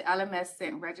in which the LMS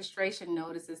sent registration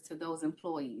notices to those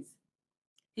employees.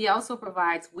 He also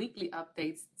provides weekly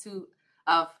updates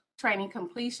of training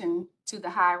completion to the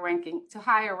higher ranking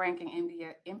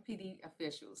MPD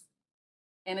officials.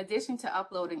 In addition to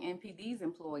uploading MPD's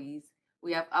employees,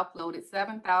 we have uploaded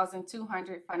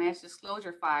 7,200 financial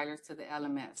disclosure filers to the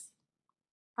LMS.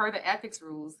 Per the ethics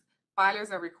rules,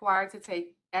 filers are required to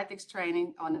take ethics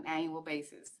training on an annual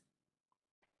basis.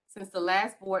 Since the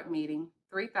last board meeting,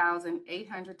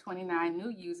 3,829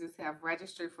 new users have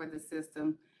registered for the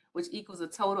system, which equals a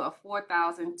total of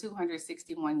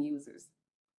 4,261 users.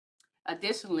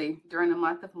 Additionally, during the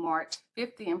month of March,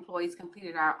 50 employees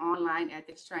completed our online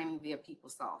ethics training via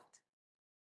PeopleSoft.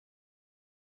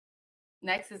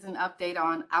 Next is an update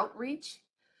on outreach.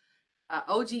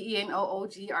 OGE and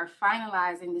OOG are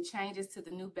finalizing the changes to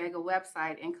the new BEGA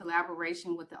website in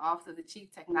collaboration with the Office of the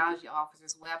Chief Technology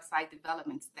Officer's website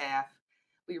development staff.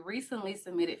 We recently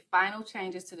submitted final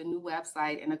changes to the new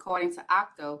website, and according to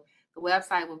Octo, the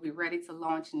website will be ready to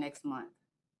launch next month.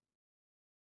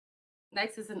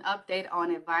 Next is an update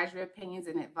on advisory opinions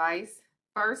and advice.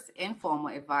 First,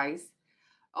 informal advice.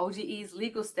 OGE's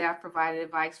legal staff provided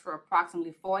advice for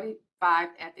approximately 45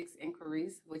 ethics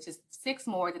inquiries, which is 6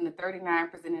 more than the 39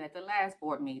 presented at the last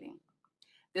board meeting.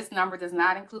 This number does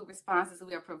not include responses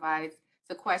we have provided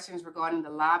to questions regarding the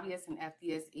lobbyist and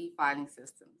FDS e-filing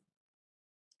system.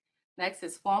 Next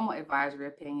is formal advisory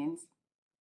opinions.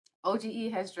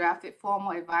 OGE has drafted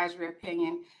formal advisory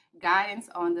opinion guidance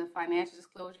on the financial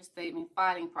disclosure statement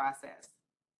filing process.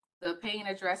 The opinion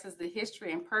addresses the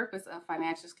history and purpose of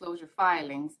financial disclosure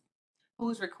filings,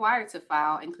 who's required to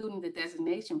file, including the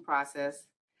designation process,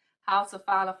 how to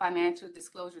file a financial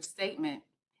disclosure statement,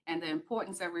 and the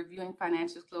importance of reviewing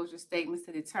financial disclosure statements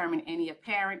to determine any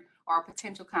apparent or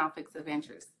potential conflicts of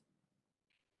interest.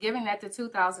 Given that the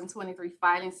 2023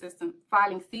 filing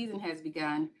season has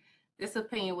begun, this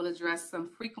opinion will address some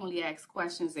frequently asked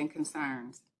questions and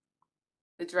concerns.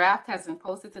 The draft has been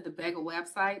posted to the BEGA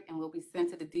website and will be sent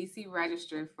to the DC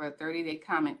Register for a 30-day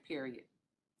comment period.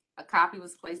 A copy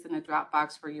was placed in the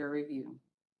Dropbox for your review.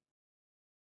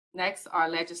 Next are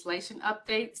legislation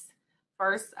updates.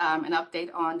 First, an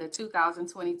update on the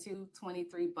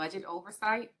 2022-23 budget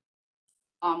oversight.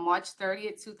 On March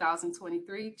 30th,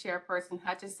 2023, Chairperson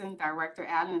Hutcheson, Director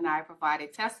Allen, and I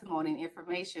provided testimony and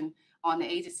information on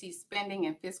the agency's spending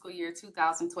and fiscal year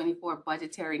 2024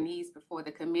 budgetary needs before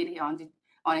the Committee on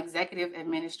Executive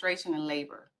Administration and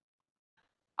Labor.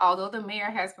 Although the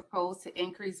mayor has proposed to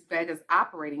increase BEGA's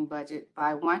operating budget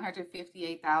by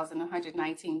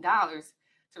 $158,119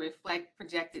 to reflect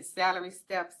projected salary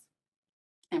steps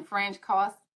and fringe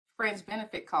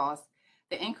benefit costs,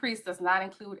 the increase does not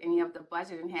include any of the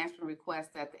budget enhancement requests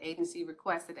that the agency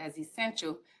requested as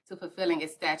essential to fulfilling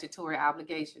its statutory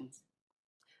obligations.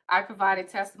 I provided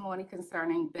testimony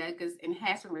concerning BEGA's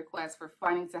enhancement request for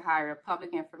funding to hire a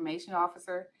public information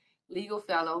officer, legal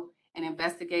fellow, and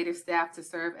investigative staff to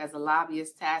serve as a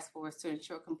lobbyist task force to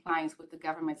ensure compliance with the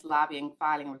government's lobbying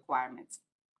filing requirements.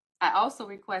 I also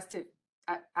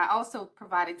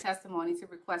provided testimony to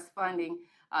request funding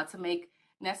to make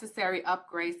necessary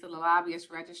upgrades to the lobbyist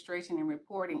registration and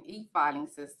reporting e-filing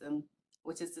system,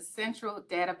 which is the central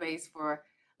database for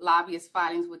lobbyist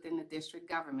filings within the district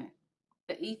government.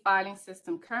 The e-filing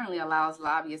system currently allows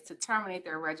lobbyists to terminate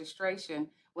their registration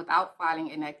without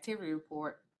filing an activity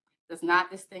report, does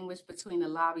not distinguish between a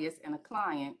lobbyist and a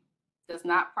client, does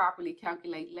not properly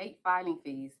calculate late filing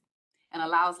fees, and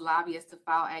allows lobbyists to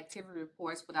file activity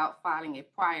reports without filing a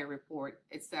prior report,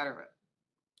 etc.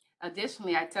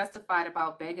 Additionally, I testified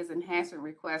about BEGA's enhancement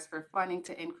request for funding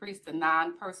to increase the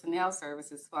non-personnel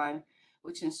services fund,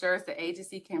 which ensures the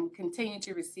agency can continue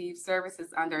to receive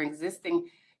services under existing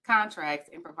contracts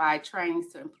and provide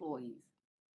trainings to employees.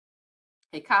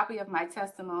 A copy of my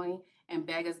testimony and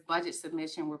BEGA's budget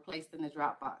submission were placed in the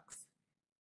Dropbox.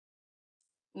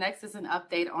 Next is an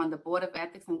update on the Board of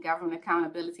Ethics and Government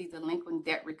Accountability Delinquent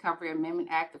Debt Recovery Amendment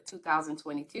Act of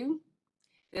 2022.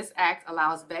 This act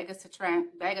allows BEGA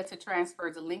to transfer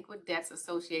delinquent debts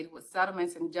associated with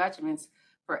settlements and judgments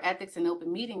for Ethics and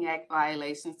Open Meeting Act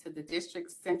violations to the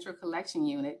district's Central Collection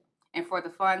Unit, and for the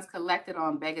funds collected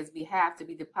on BEGA's behalf to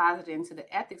be deposited into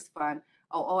the Ethics Fund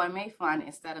or OMA Fund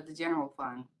instead of the General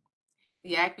Fund.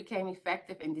 The act became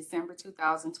effective in December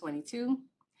 2022.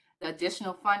 The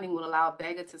additional funding will allow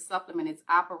BEGA to supplement its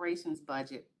operations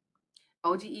budget.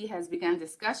 OGE has begun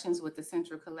discussions with the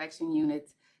Central Collection Unit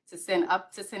to send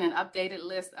an updated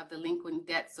list of delinquent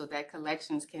debts so that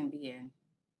collections can begin.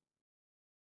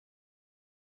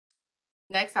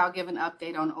 Next, I'll give an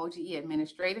update on OGE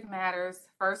administrative matters.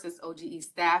 First is OGE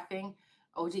staffing.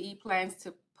 OGE plans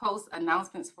to post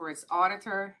announcements for its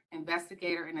auditor,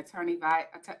 investigator, and attorney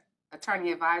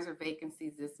advisor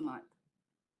vacancies this month.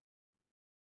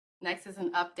 Next is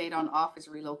an update on office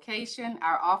relocation.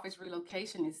 Our office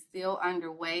relocation is still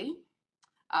underway.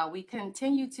 We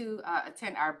continue to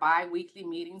attend our bi-weekly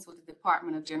meetings with the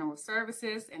Department of General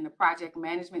Services and the project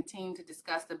management team to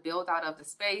discuss the build out of the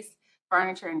space,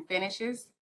 furniture, and finishes.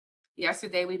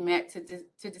 Yesterday, we met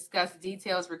to discuss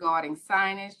details regarding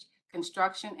signage,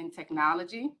 construction, and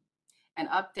technology. An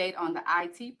update on the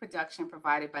IT production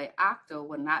provided by Octo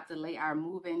will not delay our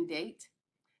move-in date.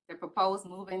 The proposed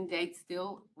move-in date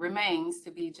still remains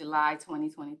to be July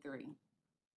 2023.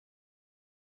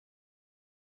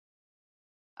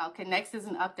 Okay, next is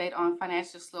an update on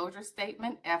financial disclosure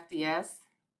statement, FDS.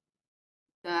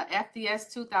 The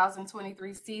FDS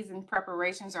 2023 season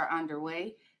preparations are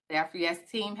underway. The FDS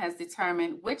team has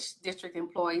determined which district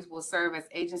employees will serve as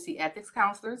agency ethics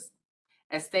counselors.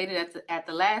 As stated at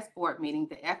the last board meeting,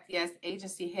 the FDS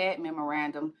agency head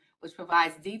memorandum, which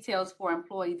provides details for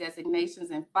employee designations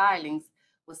and filings,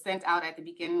 was sent out at the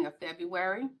beginning of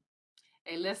February.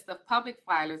 A list of public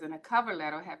filers and a cover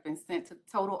letter have been sent to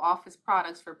Total Office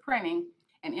Products for printing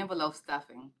and envelope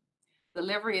stuffing.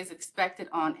 Delivery is expected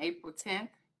on April 10th.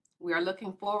 We are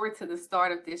looking forward to the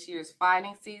start of this year's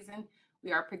filing season.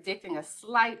 We are predicting a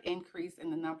slight increase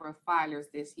in the number of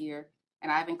filers this year,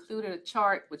 and I've included a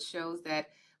chart which shows that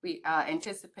we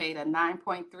anticipate a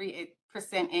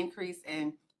 9.3% increase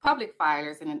in public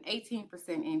filers and an 18%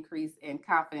 increase in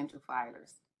confidential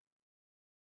filers.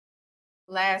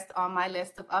 Last on my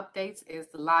list of updates is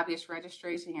the lobbyist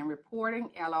registration and reporting,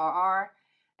 LRR.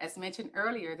 As mentioned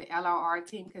earlier, the LRR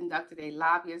team conducted a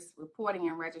lobbyist reporting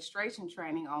and registration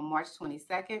training on March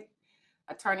 22nd.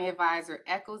 Attorney Advisor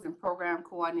Echols and Program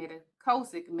Coordinator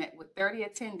Kosick met with 30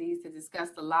 attendees to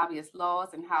discuss the lobbyist laws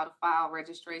and how to file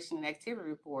registration and activity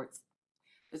reports.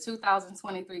 The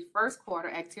 2023 first quarter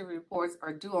activity reports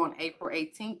are due on April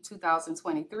 18,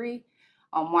 2023.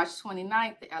 On March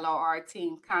 29th, the LRR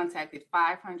team contacted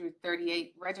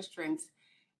 538 registrants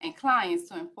and clients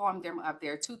to inform them of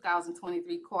their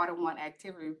 2023 quarter one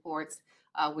activity reports,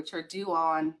 which are due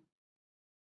on,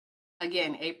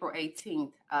 again, April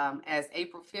 18th, as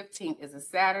April 15th is a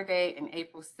Saturday and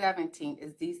April 17th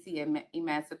is DC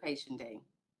Emancipation Day.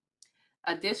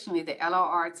 Additionally, the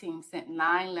LRR team sent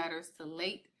 9 letters to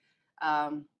late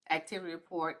activity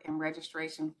report and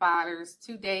registration filers.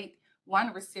 To date,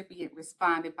 1 recipient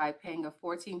responded by paying a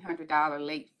 $1,400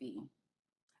 late fee.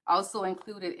 Also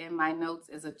included in my notes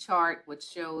is a chart which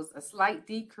shows a slight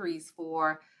decrease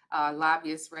for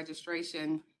lobbyist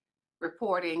registration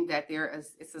reporting, that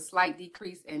it's a slight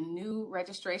decrease in new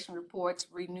registration reports,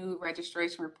 renewed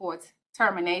registration reports,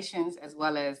 terminations, as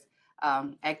well as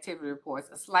activity reports,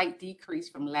 a slight decrease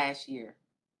from last year.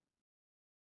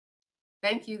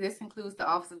 Thank you. This includes the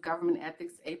Office of Government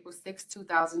Ethics April 6,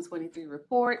 2023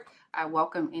 report. I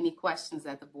welcome any questions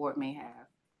that the board may have.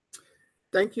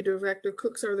 Thank you, Director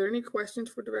Cooks. Are there any questions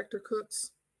for Director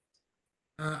Cooks?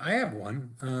 I have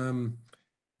one.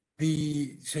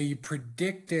 So you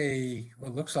predict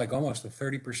what looks like almost a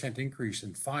 30% increase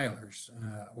in filers,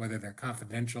 whether they're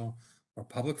confidential or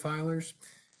public filers.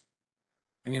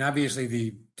 I mean, obviously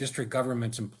the district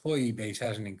government's employee base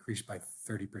hasn't increased by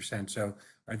 30%. So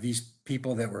are these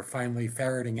people that we're finally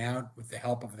ferreting out with the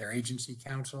help of their agency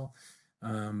counsel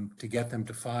to get them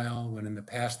to file when in the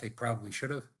past they probably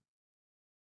should have?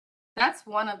 That's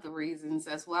one of the reasons,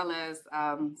 as well as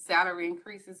salary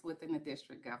increases within the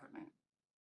district government.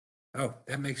 Oh,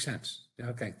 that makes sense.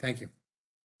 Okay, thank you.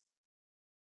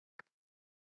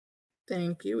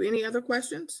 Thank you. Any other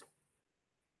questions?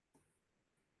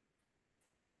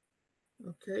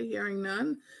 Okay, hearing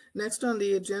none. Next on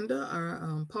the agenda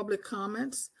are public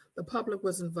comments. The public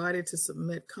was invited to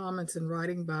submit comments in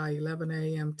writing by 11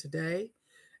 a.m. today,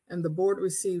 and the board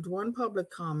received one public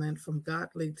comment from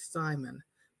Gottlieb Simon.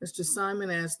 Mr.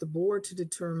 Simon asked the board to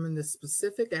determine the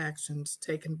specific actions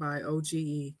taken by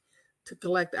OGE to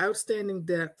collect outstanding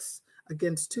debts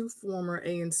against two former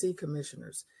ANC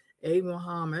commissioners, A.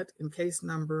 Mohammed in case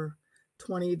number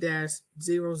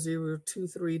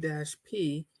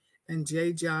 20-0023-P and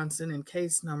J. Johnson in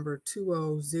case number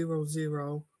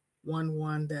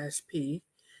 200011-P,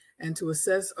 and to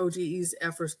assess OGE's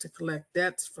efforts to collect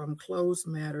debts from closed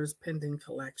matters pending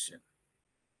collection.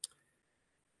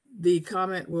 The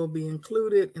comment will be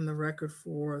included in the record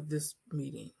for this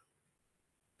meeting.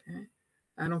 Okay.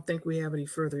 I don't think we have any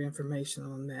further information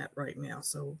on that right now,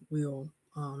 so we'll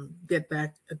get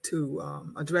back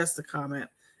to address the comment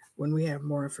when we have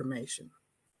more information.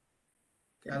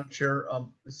 Okay. Madam Chair,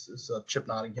 this is Chip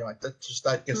Nottingham. I guess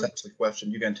that's the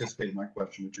question. You've anticipated my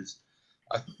question, which is,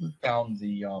 I found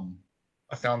the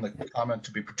comment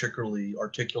to be particularly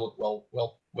articulate,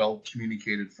 well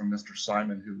communicated from Mr.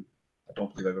 Simon, who I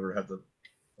don't believe I've ever had the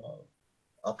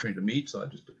opportunity to meet. So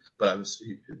it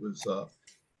was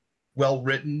well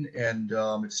written, and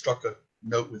it struck a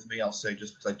note with me, I'll say,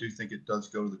 just because I do think it does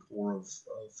go to the core of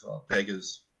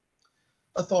BEGA's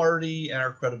authority and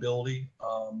our credibility,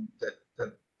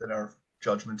 that our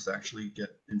judgments actually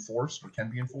get enforced or can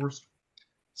be enforced.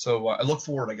 So I look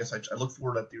forward, I guess I look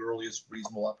forward at the earliest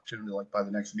reasonable opportunity, like by the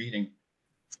next meeting,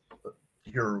 to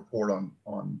hear a report on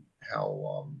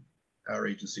how our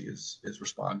agency is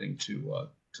responding to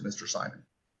Mr. Simon.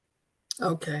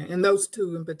 Okay, and those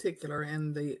two in particular,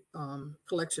 and the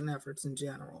collection efforts in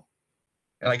general.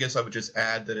 And I guess I would just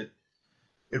add that it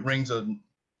rings a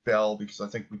bell, because I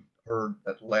think we heard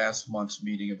at last month's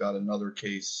meeting about another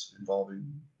case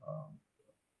involving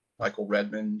Michael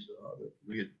Redmond. That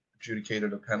we had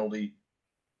adjudicated a penalty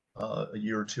a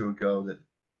year or two ago that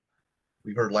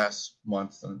we heard last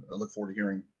month, and I look forward to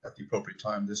hearing at the appropriate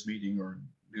time, this meeting or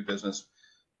new business,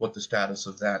 what the status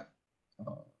of that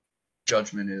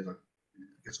judgment is. I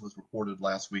guess it was reported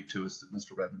last week to us that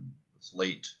Mr. Redmond was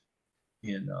late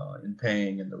in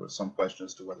paying, and there was some question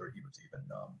as to whether he was even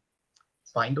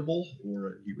findable,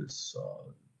 or he was.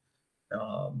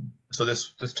 So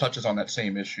this touches on that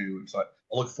same issue. So I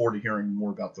look forward to hearing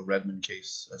more about the Redmond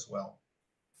case as well.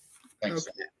 Thanks.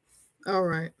 Okay. All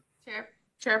right.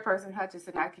 Chairperson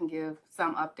Hutcheson, I can give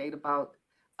some update about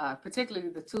particularly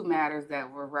the two matters that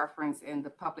were referenced in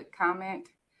the public comment.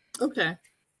 Okay.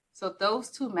 So those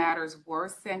two matters were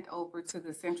sent over to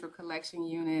the Central Collection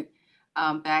Unit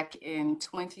back in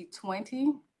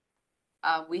 2020.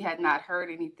 We had not heard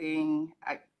anything.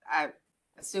 I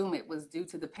assume it was due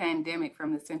to the pandemic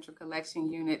from the Central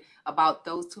Collection Unit about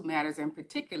those two matters in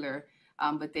particular,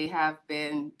 but they have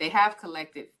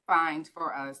collected fines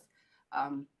for us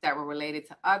that were related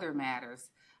to other matters.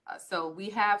 So we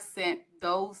have sent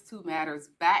those two matters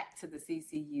back to the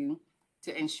CCU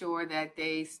to ensure that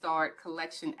they start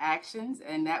collection actions,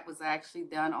 and that was actually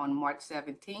done on March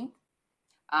 17th.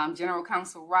 General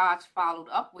Counsel Raj followed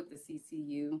up with the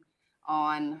CCU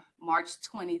on March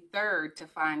 23rd to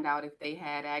find out if they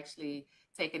had actually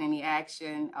taken any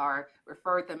action or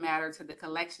referred the matter to the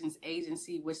collections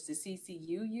agency, which the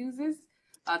CCU uses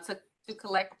to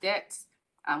collect debts.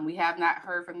 We have not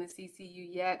heard from the CCU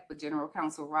yet, but General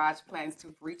Counsel Raj plans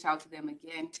to reach out to them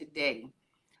again today.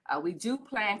 We do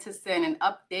plan to send an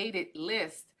updated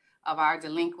list of our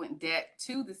delinquent debt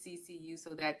to the CCU so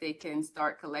that they can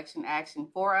start collection action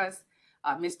for us.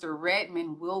 Mr.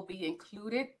 Redmond will be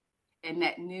included in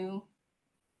that new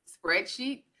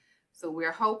spreadsheet. So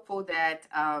we're hopeful that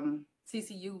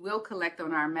CCU will collect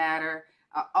on our matter,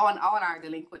 on all our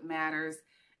delinquent matters.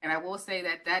 And I will say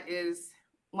that that is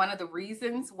one of the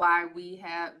reasons why we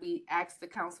asked the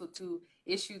council to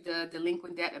issue the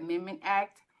Delinquent Debt Amendment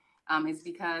Act, is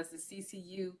because the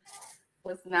CCU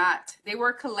was not, they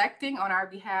were collecting on our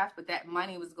behalf, but that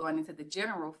money was going into the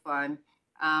general fund.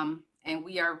 And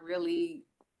we are really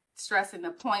stressing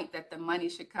the point that the money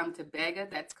should come to BEGA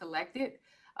that's collected.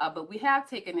 But we have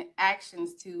taken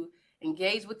actions to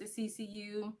engage with the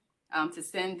CCU, to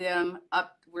send them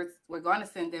up. We're going to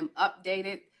send them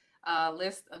updated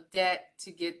list of debt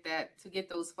to get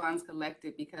those funds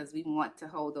collected, because we want to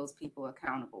hold those people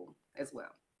accountable as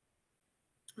well.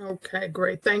 Okay,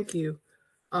 great. Thank you.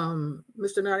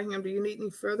 Mr. Nottingham, do you need any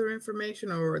further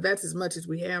information, or that's as much as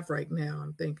we have right now,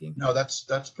 I'm thinking? No, that's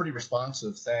pretty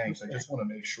responsive. Thanks. Okay. I just want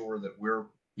to make sure that we're,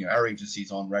 our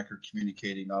agency's on record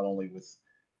communicating not only with,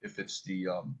 if it's the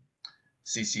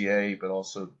CCA, but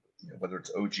also whether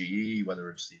it's OGE,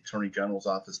 whether it's the Attorney General's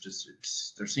office.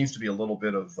 There seems to be a little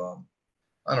bit of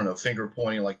I don't know, finger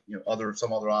pointing, like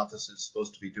some other offices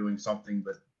supposed to be doing something,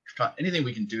 but anything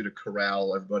we can do to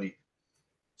corral everybody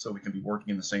so we can be working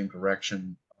in the same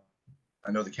direction.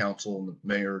 I know the council and the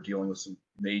mayor are dealing with some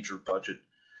major budget,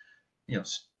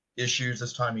 issues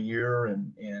this time of year,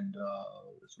 and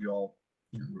as we all,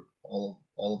 all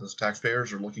of us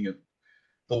taxpayers are looking at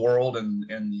the world, and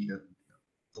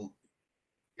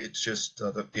it's just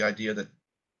the idea that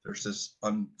there's this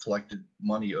uncollected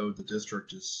money owed the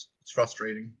district it's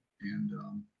frustrating, and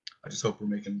I just hope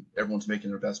everyone's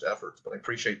making their best efforts. But I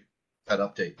appreciate that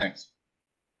update. Thanks.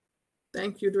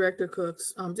 Thank you, Director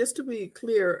Cooks. Just to be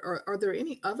clear, are there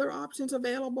any other options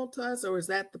available to us, or is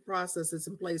that the process that's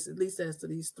in place, at least as to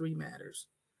these 3 matters?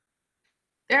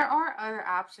 There are other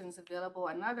options available.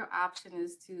 Another option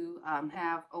is to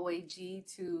have OAG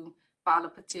to file a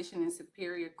petition in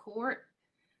Superior Court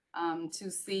to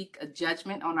seek a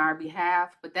judgment on our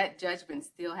behalf, but that judgment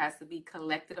still has to be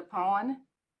collected upon.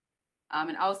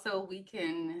 And also we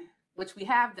can, which we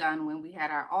have done when we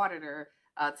had our auditor,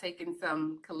 taken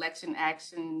some collection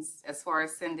actions as far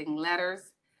as sending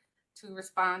letters to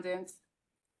respondents.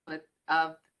 But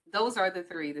those are the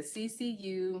 3: the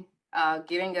CCU,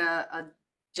 getting a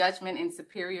judgment in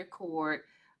Superior Court,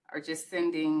 or just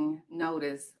sending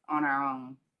notice on our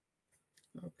own.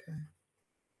 Okay.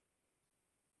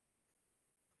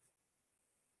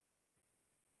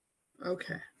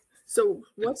 Okay. So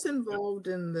what's involved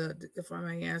in the, if I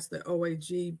may ask, the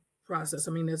OAG process?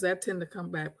 I mean, does that tend to come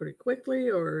back pretty quickly,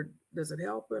 or does it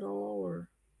help at all, or?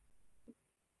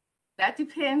 That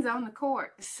depends on the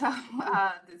court. So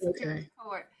the Superior Okay.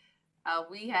 Court,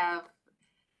 we have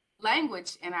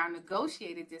language in our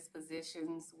negotiated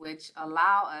dispositions which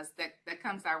allow us, that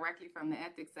comes directly from the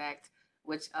Ethics Act,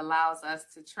 which allows us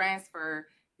to transfer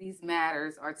these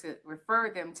matters or to refer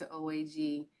them to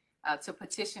OAG to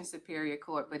petition Superior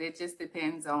Court. But it just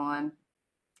depends on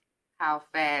how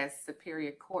fast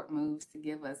Superior Court moves to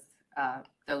give us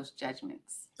those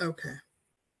judgments. Okay.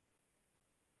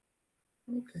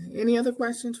 Okay. Any other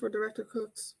questions for Director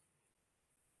Cooks?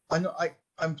 I know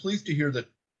I'm pleased to hear that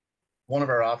one of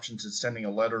our options is sending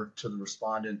a letter to the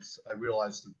respondents. I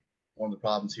realize that one of the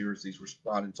problems here is these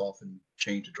respondents often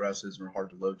change addresses and are hard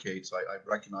to locate. So I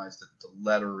recognize that the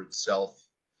letter itself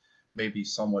may be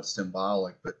somewhat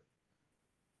symbolic, but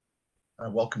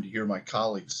I'm welcome to hear my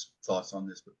colleagues' thoughts on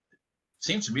this. But it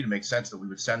seems to me to make sense that we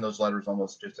would send those letters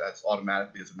almost just as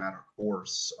automatically as a matter of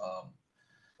course,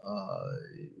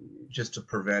 just to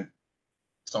prevent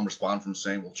some respond from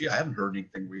saying, well, gee, I haven't heard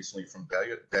anything recently from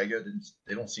BEGA.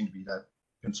 They don't seem to be that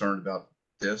concerned about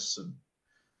this. And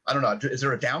I don't know, is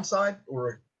there a downside or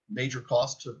a major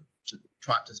cost to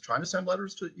trying to send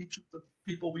letters to each of the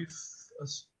people we've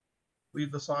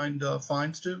assigned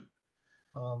fines to?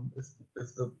 If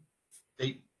the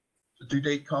due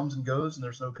date comes and goes and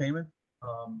there's no payment?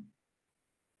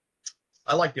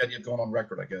 I like the idea of going on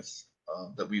record, I guess,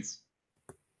 that we've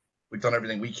done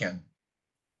everything we can.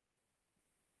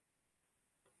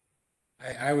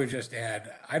 I would just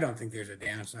add, I don't think there's a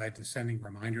downside to sending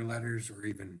reminder letters or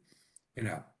even,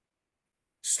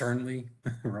 sternly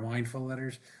remindful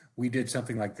letters. We did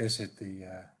something like this at the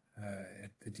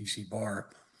DC bar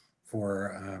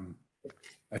for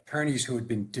attorneys who had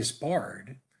been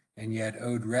disbarred and yet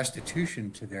owed restitution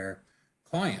to their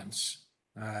clients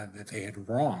that they had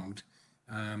wronged.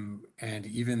 And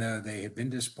even though they had been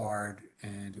disbarred,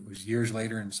 and it was years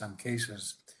later in some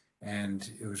cases, and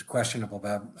it was questionable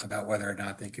about whether or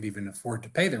not they could even afford to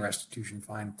pay the restitution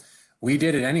fine, we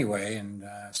did it anyway and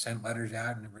sent letters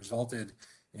out, and it resulted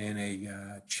in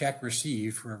a check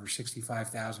received for over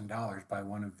 $65,000 by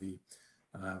one of the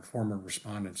former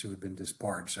respondents who had been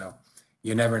disbarred. So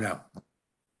you never know.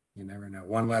 You never know.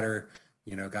 One letter,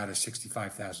 got us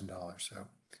 $65,000. So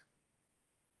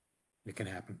it can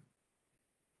happen.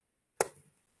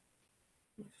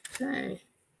 Okay.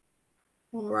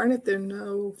 All right, if there are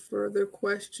no further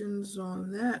questions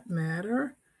on that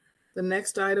matter, the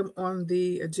next item on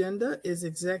the agenda is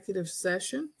executive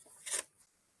session.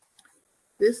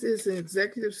 This is an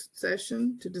executive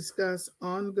session to discuss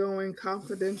ongoing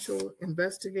confidential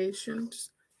investigations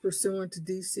pursuant to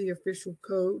DC Official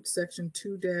Code Section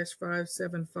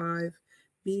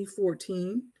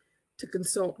 2-575B14, to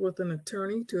consult with an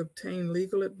attorney to obtain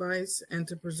legal advice and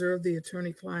to preserve the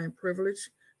attorney-client privilege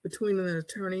between an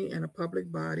attorney and a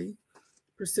public body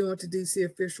pursuant to DC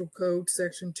Official Code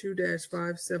Section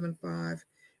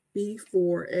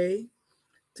 2-575B4A,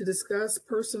 to discuss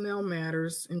personnel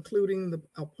matters, including the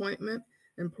appointment,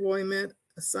 employment,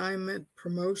 assignment,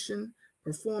 promotion,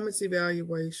 performance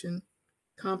evaluation,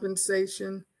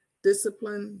 compensation,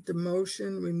 discipline,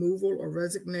 demotion, removal, or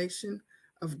resignation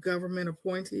of government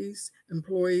appointees,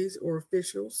 employees, or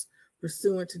officials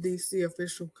pursuant to DC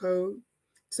Official Code,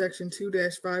 Section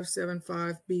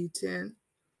 2-575B10,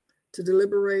 to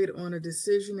deliberate on a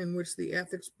decision in which the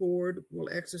Ethics Board will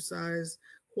exercise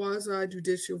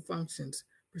quasi-judicial functions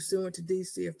pursuant to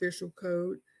DC Official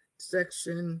Code,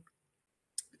 Section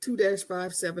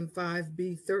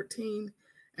 2-575B13,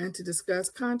 and to discuss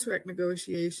contract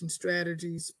negotiation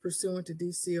strategies pursuant to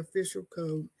DC Official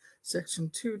Code, Section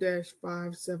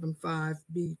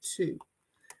 2-575B2.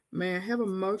 May I have a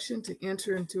motion to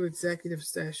enter into executive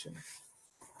session?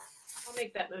 I'll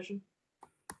make that motion.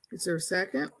 Is there a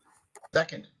second?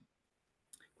 Second.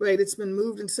 Great, it's been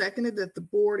moved and seconded that the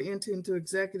board enter into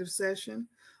executive session.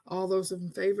 All those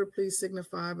in favor, please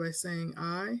signify by saying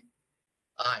aye.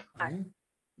 Aye. Aye.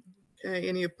 Okay,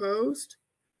 any opposed?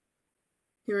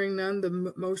 Hearing none,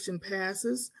 the motion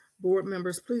passes. Board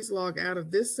members, please log out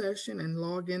of this session and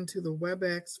log into the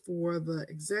WebEx for the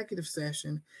executive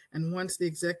session. And once the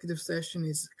executive session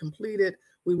is completed,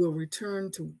 we will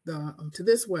return to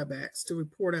this WebEx to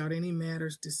report out any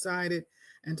matters decided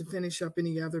and to finish up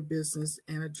any other business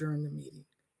and adjourn the meeting.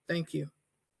 Thank you.